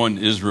wasn't throwing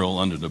Israel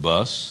under the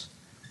bus.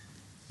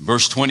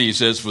 Verse 20, he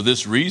says, for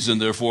this reason,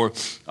 therefore,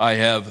 I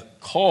have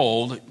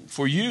called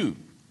for you.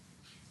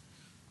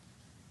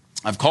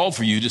 I've called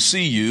for you to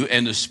see you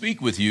and to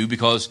speak with you,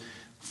 because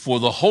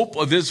for the hope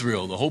of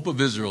Israel,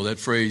 that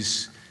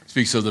phrase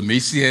speaks of the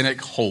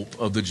messianic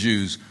hope of the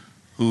Jews,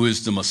 who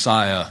is the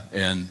Messiah,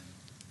 and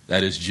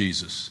that is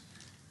Jesus.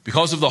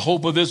 Because of the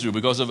hope of Israel,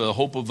 because of the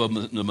hope of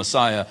the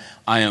Messiah,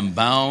 I am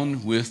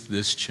bound with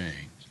this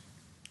chain.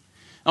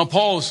 Now,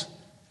 Paul's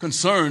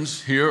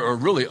concerns here are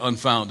really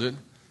unfounded.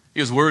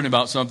 He was worrying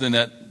about something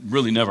that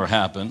really never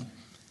happened.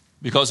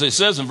 Because it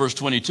says in verse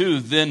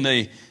 22, then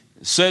they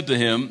said to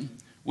him,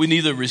 we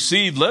neither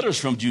received letters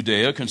from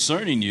Judea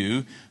concerning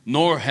you,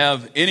 nor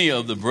have any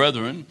of the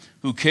brethren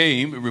who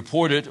came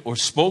reported or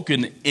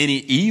spoken any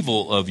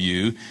evil of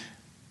you.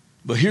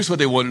 But here's what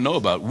they want to know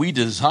about. We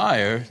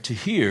desire to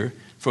hear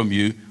from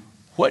you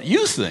what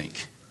you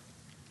think.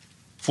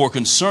 For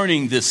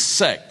concerning this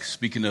sect,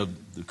 speaking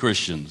of the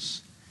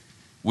Christians,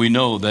 we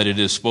know that it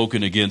is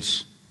spoken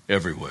against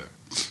everywhere.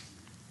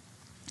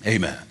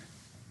 Amen.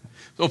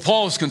 So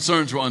Paul's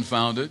concerns were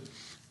unfounded.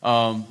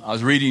 I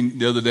was reading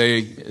the other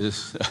day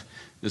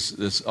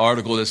this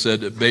article that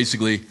said that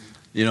basically,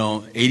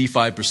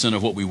 85%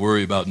 of what we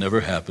worry about never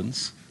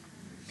happens.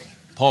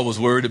 Paul was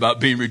worried about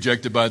being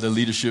rejected by the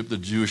leadership, the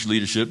Jewish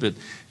leadership, they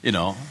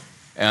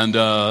had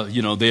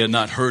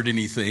not heard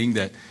anything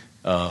that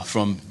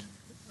from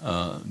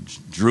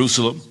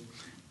Jerusalem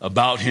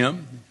about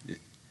him.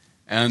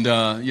 And,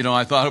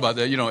 I thought about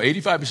that.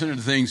 85% of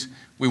the things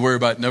we worry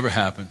about never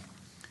happen.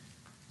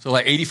 So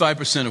like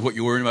 85% of what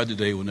you're worrying about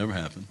today will never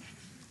happen.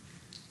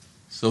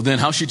 So then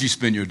how should you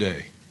spend your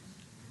day?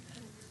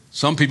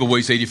 Some people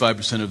waste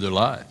 85% of their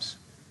lives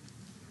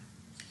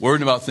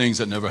worrying about things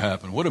that never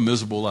happen. What a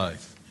miserable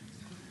life.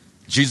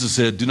 Jesus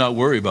said, do not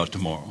worry about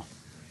tomorrow.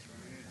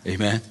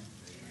 Amen.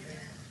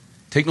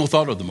 Take no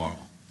thought of tomorrow.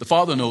 The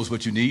Father knows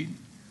what you need.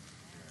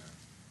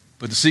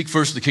 But to seek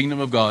first the kingdom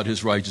of God,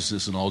 his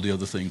righteousness, and all the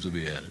other things will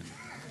be added.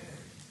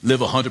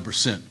 Live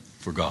 100%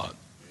 for God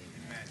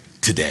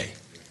today.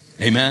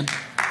 Amen.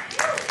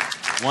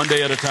 One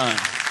day at a time.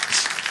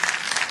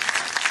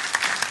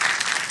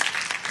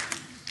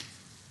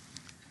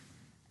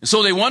 And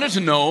so they wanted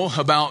to know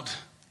about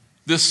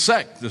this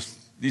sect,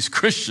 these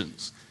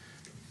Christians,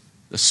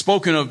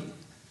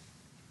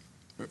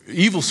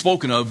 evil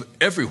spoken of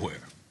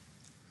everywhere.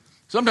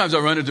 Sometimes I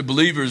run into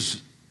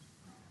believers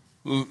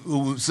who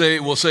will say,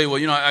 well,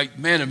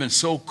 I've been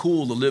so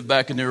cool to live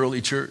back in the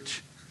early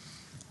church.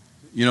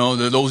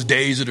 those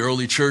days of the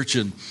early church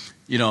and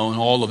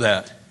all of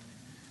that.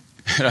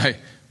 And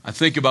I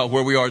think about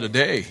where we are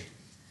today,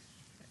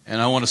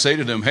 and I want to say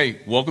to them, hey,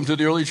 welcome to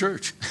the early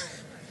church.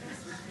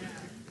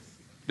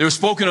 They were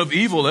spoken of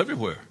evil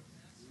everywhere.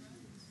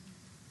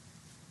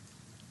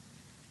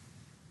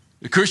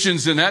 The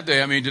Christians in that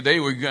day,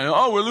 today we're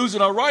going, we're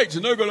losing our rights,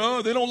 and they're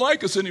going, they don't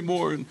like us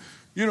anymore, and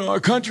our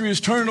country is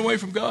turning away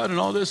from God and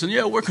all this, and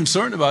yeah, we're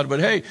concerned about it, but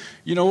hey,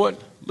 you know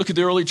what? Look at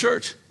the early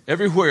church.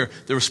 Everywhere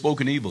they were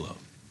spoken evil of.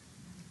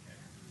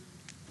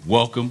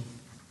 Welcome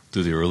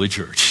to the early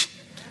church.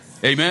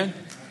 Amen?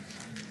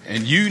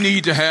 And you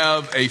need to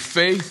have a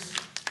faith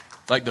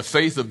like the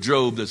faith of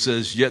Job that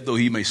says, yet though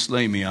he may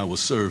slay me, I will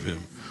serve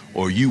him,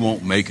 or you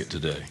won't make it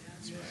today.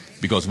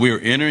 Because we are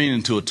entering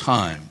into a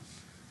time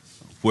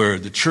where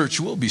the church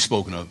will be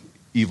spoken of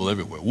evil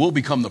everywhere. We'll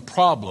become the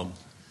problem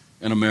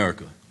in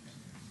America.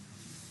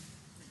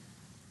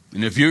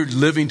 And if you're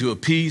living to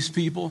appease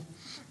people,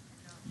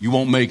 you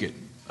won't make it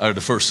out of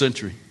the first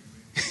century.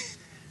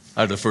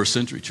 Out of the first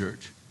century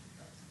church.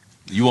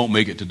 You won't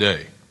make it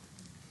today.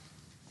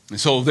 And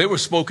so they were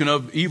spoken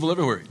of evil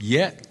everywhere.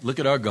 Yet, look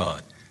at our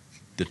God.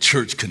 The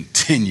church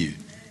continued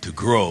to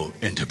grow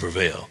and to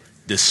prevail,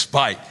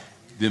 despite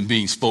them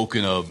being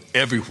spoken of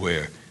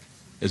everywhere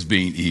as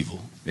being evil.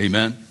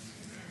 Amen.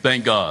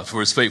 Thank God for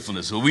his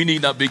faithfulness. So we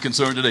need not be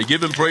concerned today.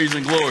 Give him praise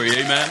and glory.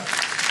 Amen.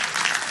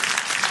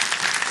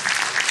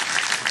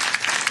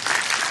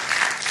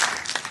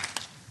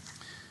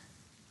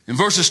 In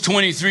verses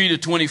 23 to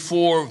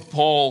 24,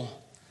 Paul,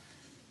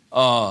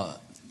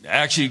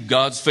 actually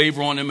God's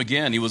favor on him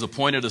again. He was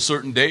appointed a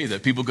certain day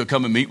that people could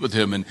come and meet with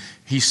him. And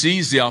he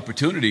seized the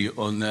opportunity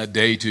on that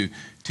day to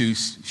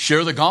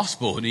share the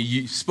gospel. And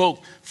he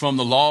spoke from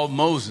the law of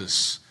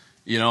Moses,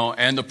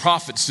 and the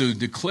prophets to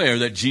declare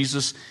that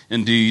Jesus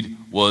indeed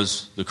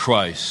was the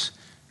Christ.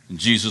 And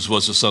Jesus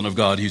was the Son of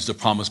God. He's the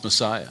promised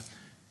Messiah.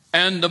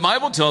 And the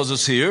Bible tells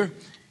us here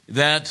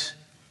that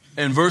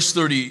in verse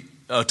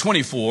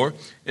 24,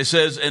 it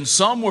says, and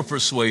some were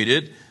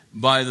persuaded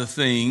by the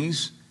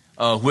things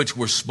which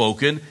were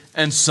spoken,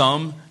 and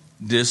some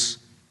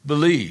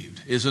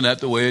disbelieved. Isn't that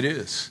the way it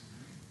is?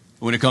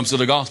 When it comes to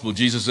the gospel,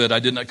 Jesus said, I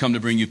did not come to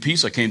bring you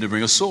peace, I came to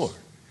bring a sword.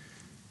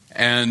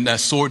 And that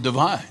sword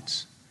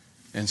divides.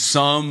 And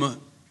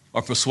some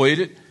are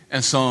persuaded,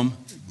 and some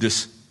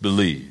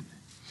disbelieved.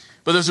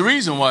 But there's a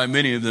reason why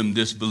many of them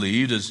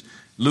disbelieved, as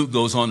Luke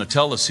goes on to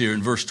tell us here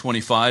in verse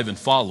 25 and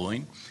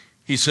following.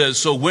 He says,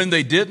 so when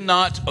they did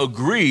not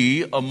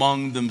agree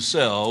among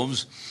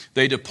themselves,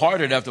 they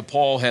departed after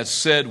Paul had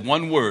said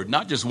one word,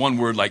 not just one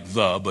word like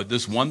but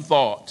this one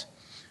thought.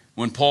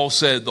 When Paul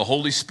said, the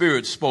Holy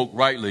Spirit spoke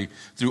rightly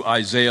through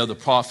Isaiah the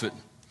prophet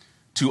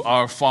to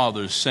our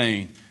fathers,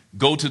 saying,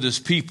 go to this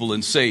people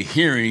and say,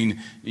 hearing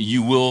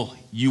you will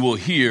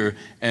hear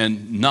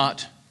and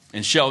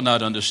shall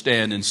not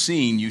understand, and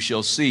seeing you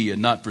shall see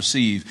and not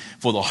perceive,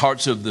 for the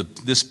hearts of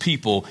this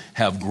people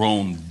have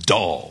grown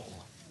dull.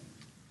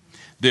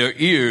 Their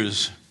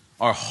ears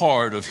are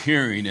hard of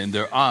hearing, and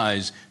their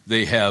eyes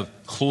they have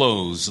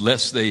closed,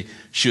 lest they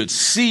should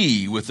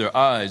see with their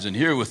eyes and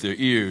hear with their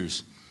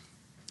ears,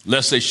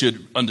 lest they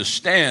should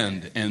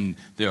understand and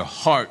their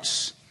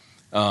hearts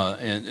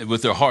and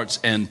with their hearts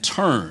and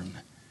turn,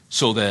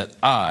 so that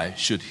I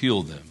should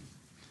heal them.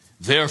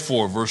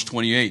 Therefore, verse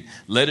 28,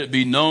 let it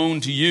be known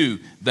to you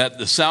that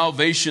the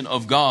salvation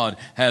of God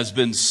has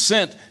been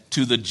sent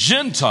to the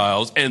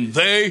Gentiles, and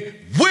they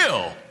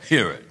will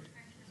hear it.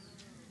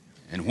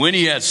 And when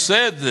he had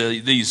said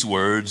these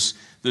words,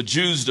 the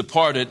Jews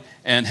departed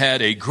and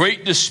had a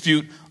great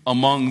dispute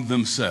among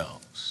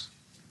themselves.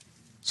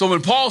 So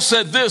when Paul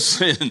said this,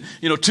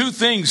 two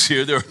things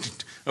here, there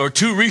are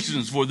two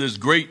reasons for this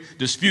great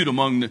dispute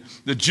among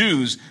the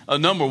Jews.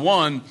 Number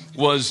one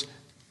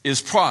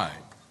is pride.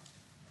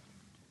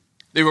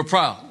 They were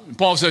proud. And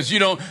Paul says,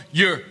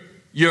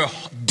 you're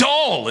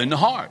dull in the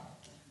heart.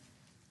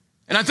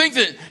 And I think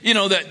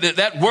that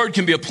that word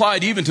can be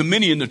applied even to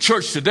many in the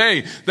church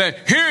today,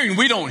 that hearing,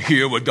 we don't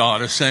hear what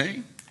God is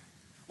saying.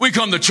 We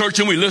come to church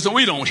and we listen,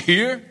 we don't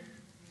hear.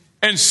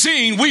 And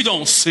seeing, we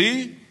don't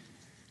see.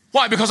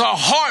 Why? Because our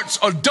hearts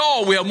are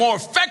dull. We have more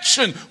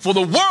affection for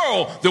the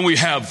world than we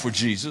have for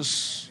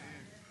Jesus.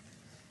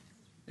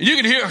 And you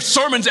can hear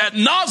sermons ad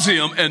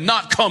nauseum and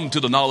not come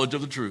to the knowledge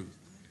of the truth.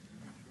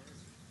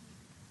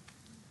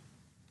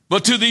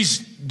 But to these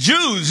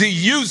Jews, he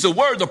used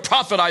the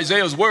prophet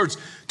Isaiah's words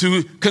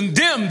to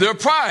condemn their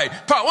pride.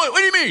 What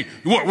do you mean?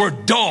 We're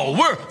dull.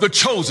 We're the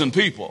chosen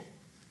people.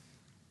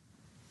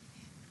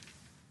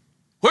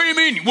 What do you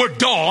mean we're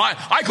dull?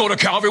 I go to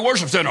Calvary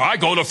Worship Center. I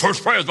go to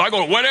First Prayers. I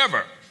go to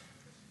whatever.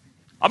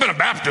 I've been a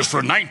Baptist for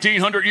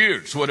 1,900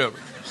 years, whatever.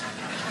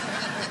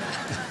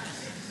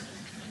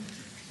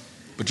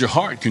 But your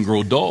heart can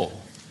grow dull.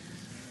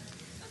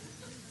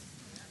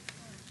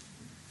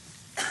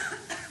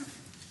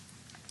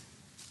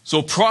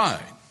 So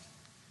pride.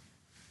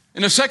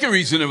 And the second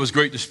reason there was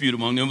great dispute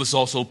among them was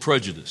also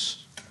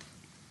prejudice.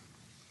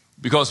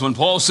 Because when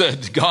Paul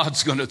said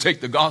God's going to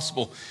take the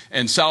gospel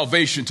and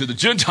salvation to the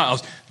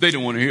Gentiles, they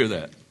didn't want to hear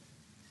that.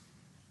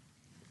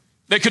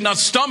 They could not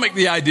stomach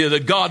the idea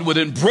that God would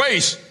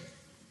embrace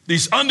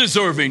these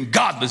undeserving,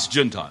 godless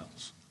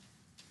Gentiles.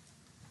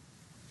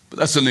 But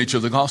that's the nature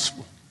of the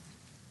gospel.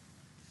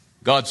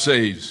 God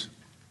saves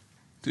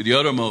to the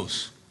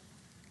uttermost.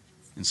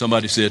 And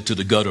somebody said to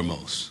the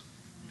guttermost.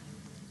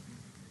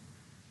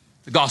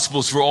 The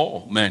gospel is for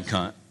all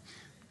mankind.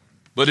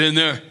 But in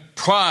their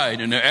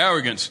pride and their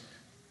arrogance,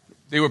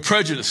 they were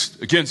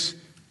prejudiced against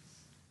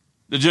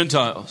the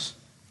Gentiles.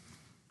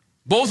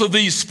 Both of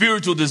these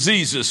spiritual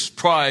diseases,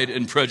 pride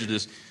and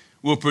prejudice,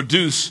 will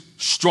produce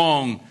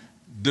strong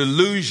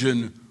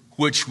delusion,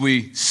 which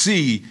we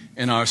see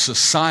in our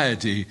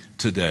society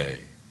today.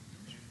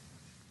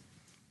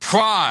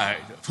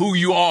 Pride of who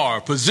you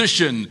are,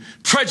 position,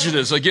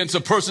 prejudice against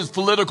a person's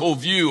political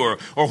view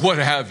or what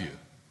have you,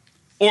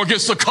 or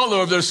against the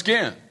color of their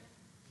skin.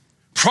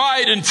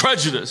 Pride and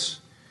prejudice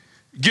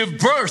give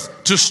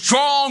birth to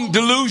strong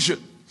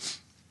delusion.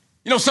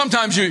 You know,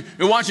 sometimes you're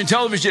watching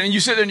television and you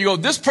sit there and you go,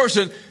 this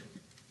person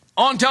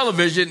on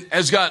television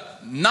has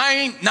got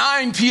nine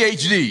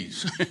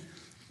PhDs.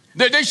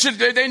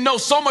 they know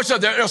so much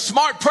stuff. They're a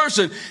smart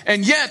person,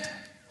 and yet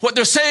what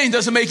they're saying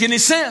doesn't make any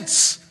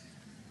sense.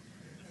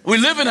 We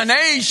live in an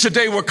age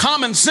today where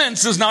common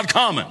sense is not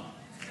common.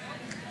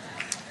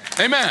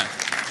 Amen.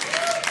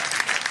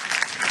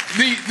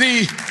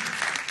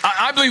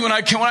 I believe when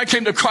I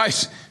came to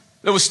Christ,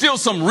 there was still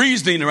some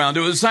reasoning around.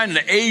 It was a sign of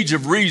the age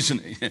of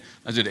reasoning.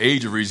 I said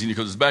age of reasoning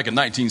because it's back in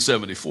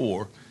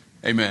 1974.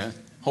 Amen.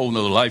 Whole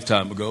nother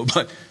lifetime ago.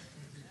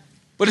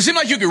 But it seemed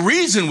like you could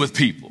reason with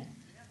people.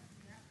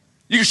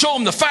 You can show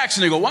them the facts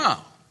and they go,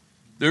 wow,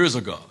 there is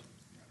a God.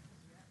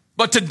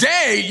 But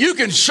today you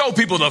can show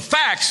people the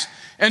facts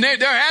and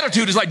their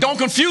attitude is like, don't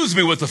confuse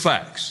me with the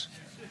facts.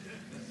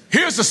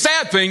 Here's the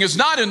sad thing. It's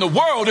not in the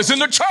world. It's in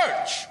the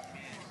church.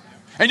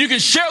 And you can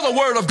share the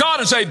word of God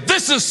and say,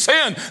 this is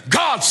sin.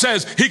 God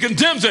says he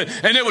condemns it.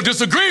 And they will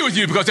disagree with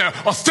you because they're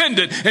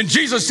offended. And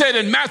Jesus said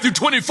in Matthew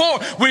 24,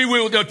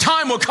 the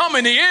time will come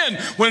in the end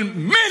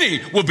when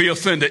many will be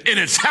offended. And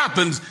it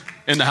happens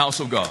in the house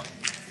of God.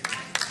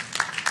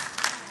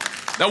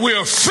 That we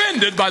are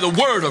offended by the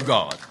word of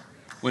God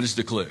when it's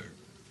declared.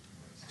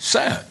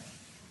 Sad.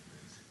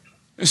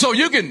 And so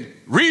you can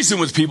reason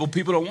with people.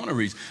 People don't want to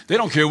reason. They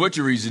don't care what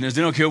your reason is.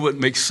 They don't care what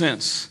makes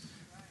sense.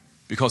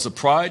 Because of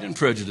pride and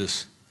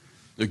prejudice,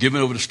 they're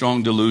given over to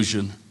strong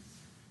delusion.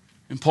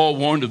 And Paul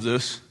warned of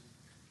this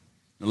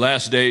in the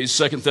last days,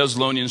 2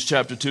 Thessalonians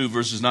chapter 2,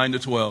 verses 9 to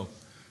 12.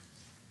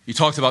 He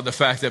talked about the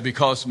fact that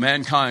because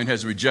mankind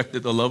has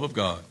rejected the love of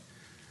God,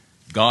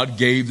 God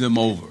gave them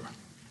over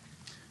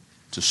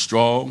to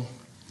strong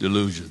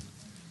delusion.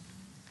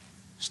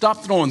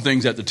 Stop throwing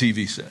things at the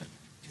TV set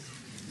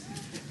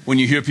when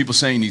you hear people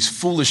saying these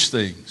foolish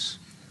things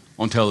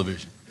on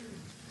television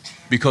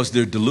because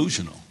they're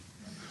delusional.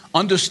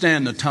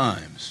 Understand the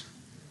times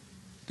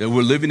that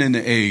we're living in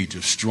the age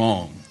of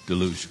strong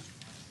delusion.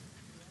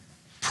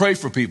 Pray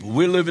for people.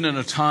 We're living in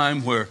a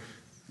time where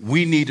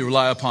we need to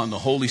rely upon the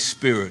Holy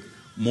Spirit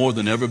more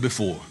than ever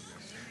before,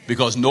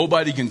 because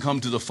nobody can come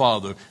to the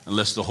Father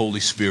unless the Holy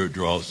Spirit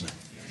draws them.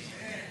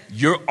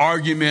 Your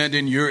argument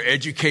and your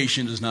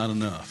education is not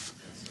enough.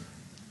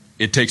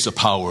 It takes the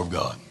power of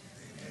God.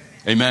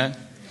 Amen.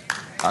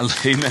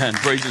 Amen.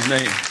 Praise his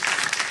name.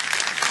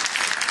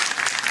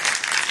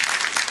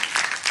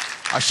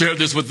 I shared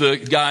this with the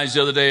guys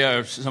the other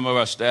day, some of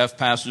our staff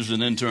pastors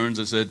and interns.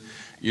 I said,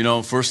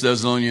 1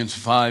 Thessalonians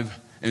 5,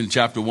 in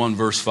chapter 1,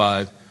 verse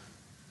 5,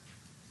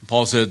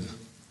 Paul said,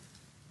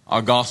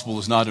 our gospel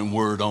is not in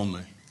word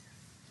only,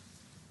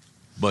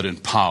 but in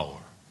power,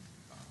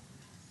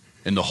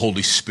 in the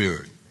Holy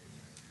Spirit,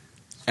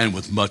 and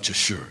with much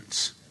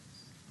assurance.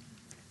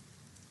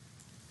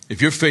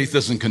 If your faith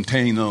doesn't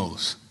contain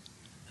those,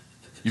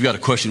 you've got to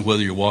question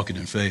whether you're walking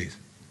in faith.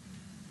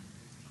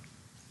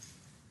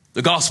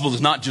 The gospel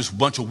is not just a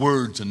bunch of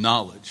words and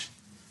knowledge.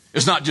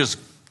 It's not just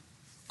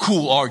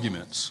cool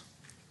arguments.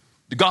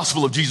 The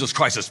gospel of Jesus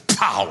Christ is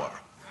power,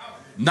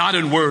 not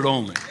in word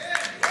only.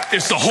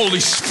 It's the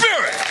Holy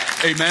Spirit.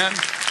 Amen.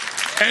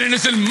 And it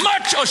is in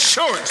much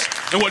assurance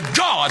in what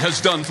God has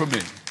done for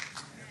me.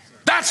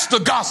 That's the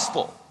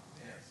gospel.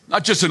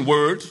 Not just in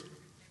words,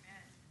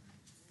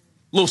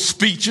 little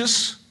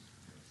speeches,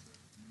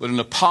 but in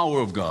the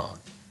power of God.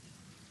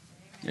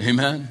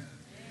 Amen.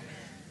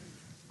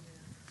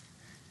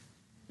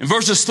 In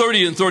verses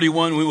 30 and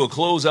 31, we will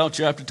close out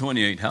chapter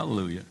 28.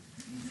 Hallelujah.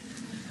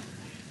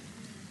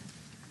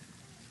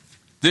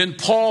 Then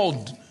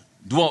Paul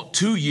dwelt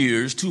 2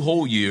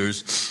 whole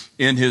years,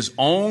 in his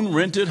own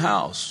rented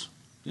house.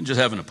 Didn't just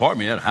have an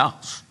apartment, he had a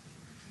house.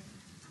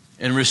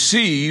 And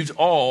received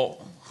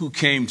all who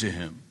came to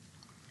him,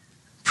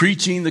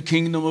 preaching the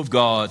kingdom of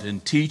God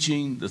and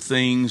teaching the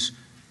things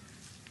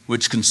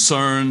which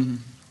concern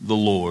the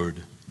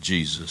Lord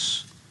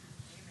Jesus,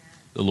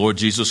 the Lord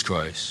Jesus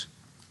Christ,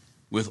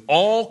 with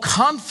all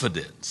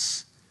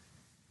confidence,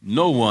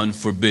 no one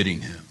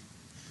forbidding him.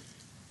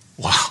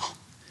 Wow.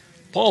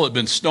 Paul had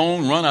been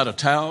stoned, run out of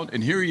town,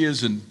 and here he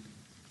is in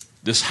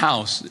this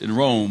house in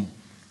Rome,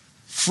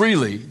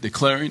 freely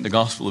declaring the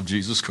gospel of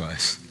Jesus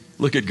Christ.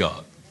 Look at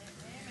God.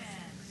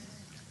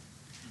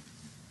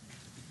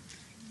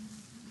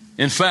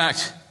 In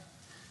fact,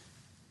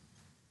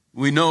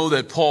 we know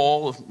that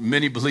Paul,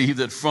 many believe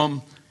that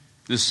from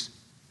this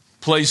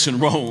place in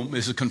Rome,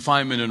 this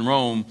confinement in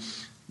Rome,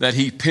 that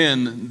he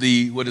penned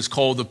what is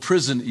called the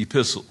prison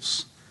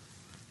epistles.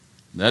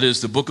 That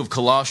is the book of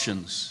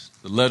Colossians,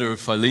 the letter of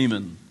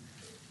Philemon,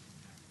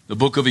 the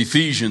book of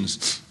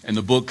Ephesians, and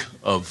the book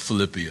of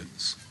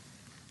Philippians.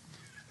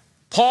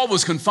 Paul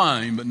was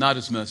confined, but not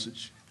his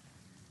message.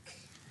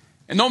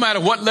 And no matter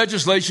what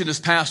legislation is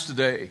passed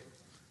today,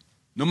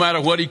 no matter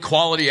what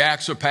equality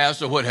acts are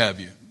passed or what have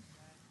you,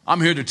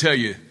 I'm here to tell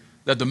you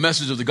that the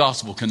message of the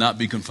gospel cannot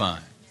be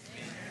confined.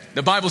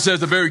 The Bible says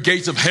the very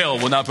gates of hell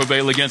will not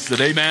prevail against it.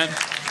 Amen.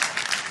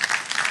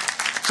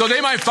 So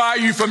they might fire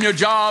you from your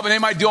job and they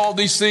might do all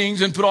these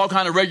things and put all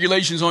kinds of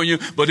regulations on you,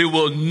 but it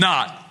will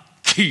not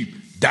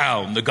keep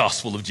down the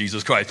gospel of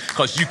Jesus Christ,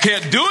 because you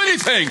can't do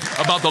anything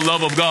about the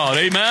love of God.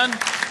 Amen.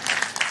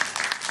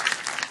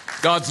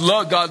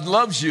 God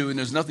loves you, and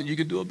there's nothing you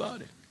can do about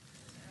it.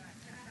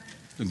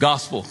 The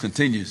gospel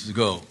continues to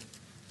go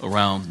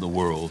around the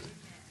world.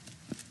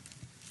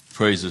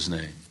 Praise his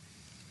name.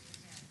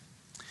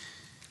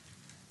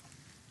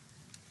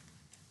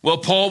 Well,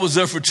 Paul was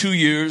there for 2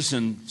 years,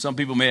 and some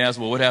people may ask,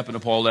 well, what happened to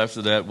Paul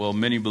after that? Well,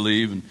 many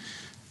believe,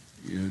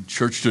 and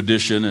church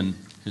tradition and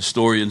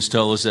historians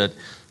tell us that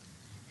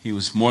he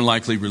was more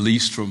likely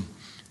released from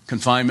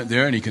confinement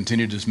there, and he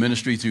continued his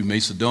ministry through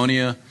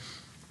Macedonia,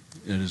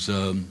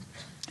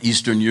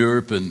 Eastern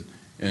Europe, and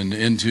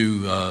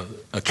into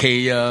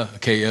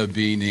Achaia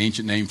being the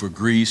ancient name for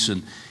Greece.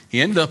 And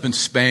he ended up in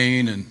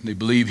Spain, and they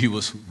believe he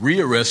was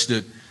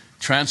rearrested,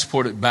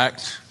 transported back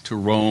to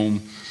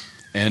Rome.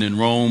 And in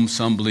Rome,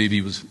 some believe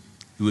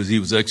he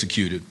was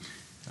executed,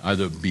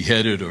 either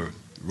beheaded or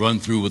run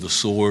through with a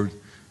sword.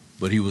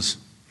 But he was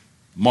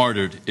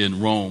martyred in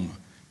Rome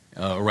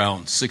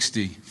around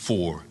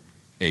 64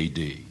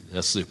 A.D.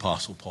 That's the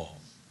Apostle Paul.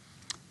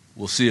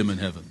 We'll see him in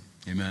heaven.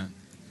 Amen.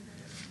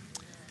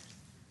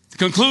 The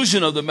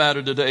conclusion of the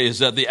matter today is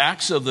that the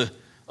acts of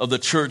the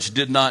church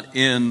did not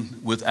end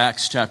with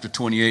Acts chapter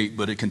 28,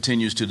 but it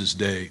continues to this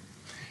day.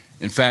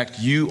 In fact,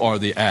 you are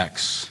the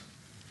Acts.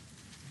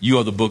 You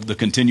are the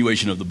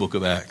continuation of the book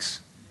of Acts.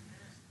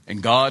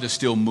 And God is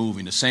still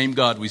moving. The same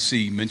God we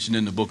see mentioned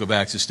in the book of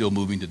Acts is still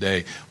moving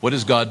today. What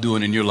is God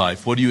doing in your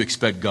life? What do you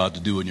expect God to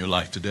do in your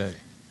life today?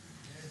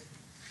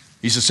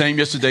 He's the same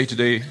yesterday,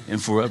 today,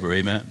 and forever.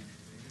 Amen.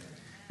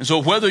 And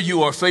so whether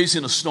you are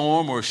facing a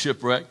storm or a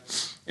shipwreck,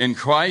 in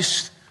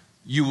Christ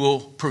you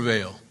will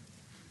prevail.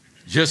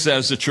 Just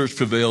as the church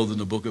prevailed in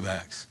the book of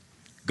Acts.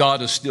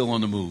 God is still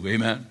on the move.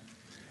 Amen.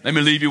 Let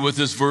me leave you with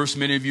this verse.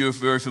 Many of you are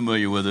very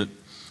familiar with it.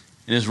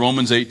 And it's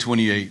Romans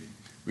 8:28,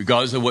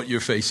 regardless of what you're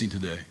facing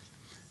today,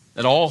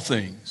 that all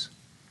things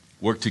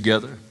work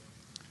together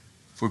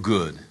for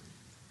good.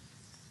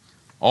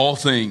 All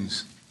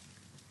things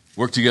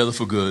work together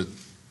for good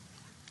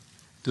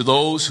to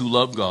those who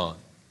love God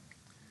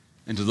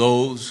and to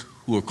those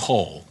who are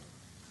called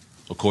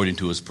according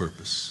to his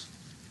purpose.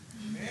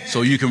 Amen.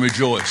 So you can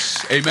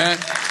rejoice. Amen.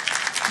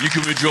 You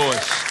can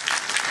rejoice.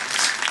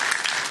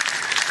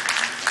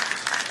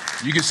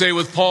 You can say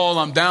with Paul,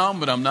 I'm down,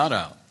 but I'm not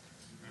out.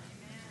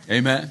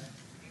 Amen.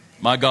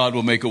 My God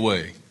will make a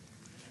way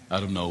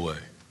out of no way.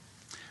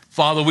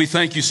 Father, we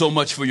thank you so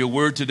much for your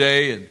word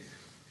today. And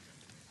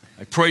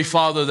I pray,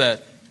 Father,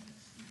 that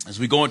as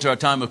we go into our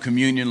time of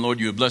communion, Lord,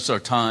 you would bless our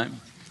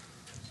time.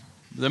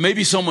 There may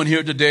be someone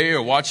here today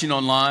or watching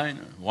online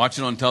or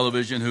watching on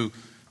television who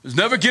has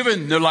never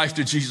given their life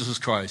to Jesus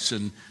Christ.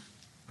 And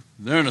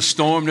they're in a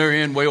storm they're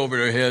in way over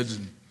their heads.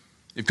 And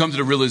they've come to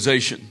the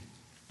realization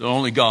that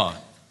only God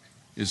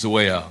is the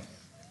way out.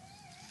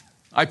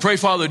 I pray,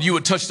 Father, that you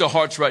would touch their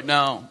hearts right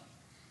now.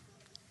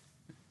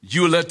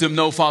 You would let them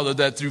know, Father,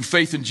 that through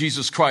faith in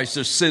Jesus Christ,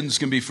 their sins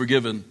can be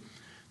forgiven.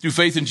 Through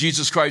faith in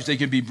Jesus Christ, they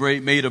can be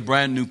made a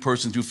brand new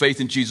person. Through faith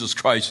in Jesus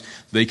Christ,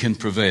 they can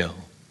prevail.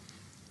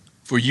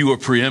 For you are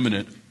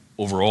preeminent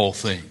over all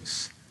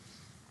things.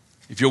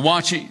 If you're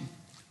watching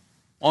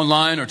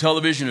online or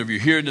television, or if you're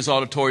here in this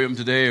auditorium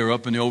today or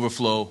up in the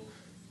overflow,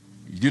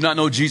 you do not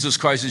know Jesus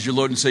Christ as your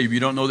Lord and Savior,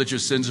 you don't know that your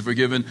sins are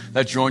forgiven,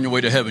 that you're on your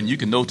way to heaven, you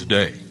can know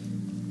today.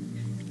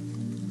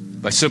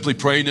 By simply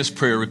praying this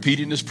prayer,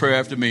 repeating this prayer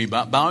after me,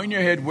 bowing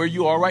your head where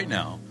you are right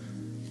now,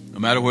 no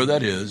matter where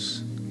that is,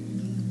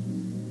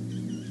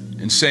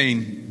 and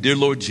saying, Dear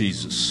Lord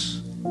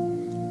Jesus,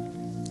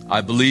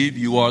 I believe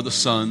you are the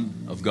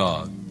Son of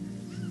God.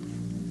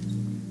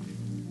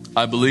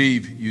 I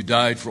believe you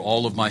died for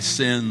all of my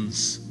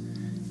sins,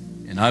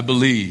 and I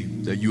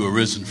believe that you are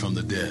risen from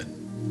the dead.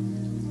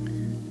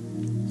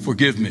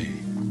 Forgive me.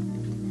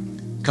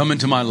 Come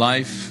into my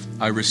life.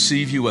 I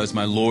receive you as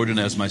my Lord and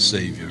as my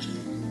Savior.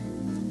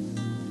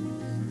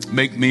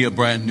 Make me a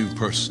brand new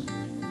person.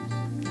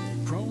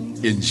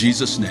 In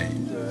Jesus'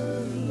 name,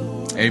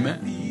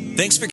 amen. Thanks for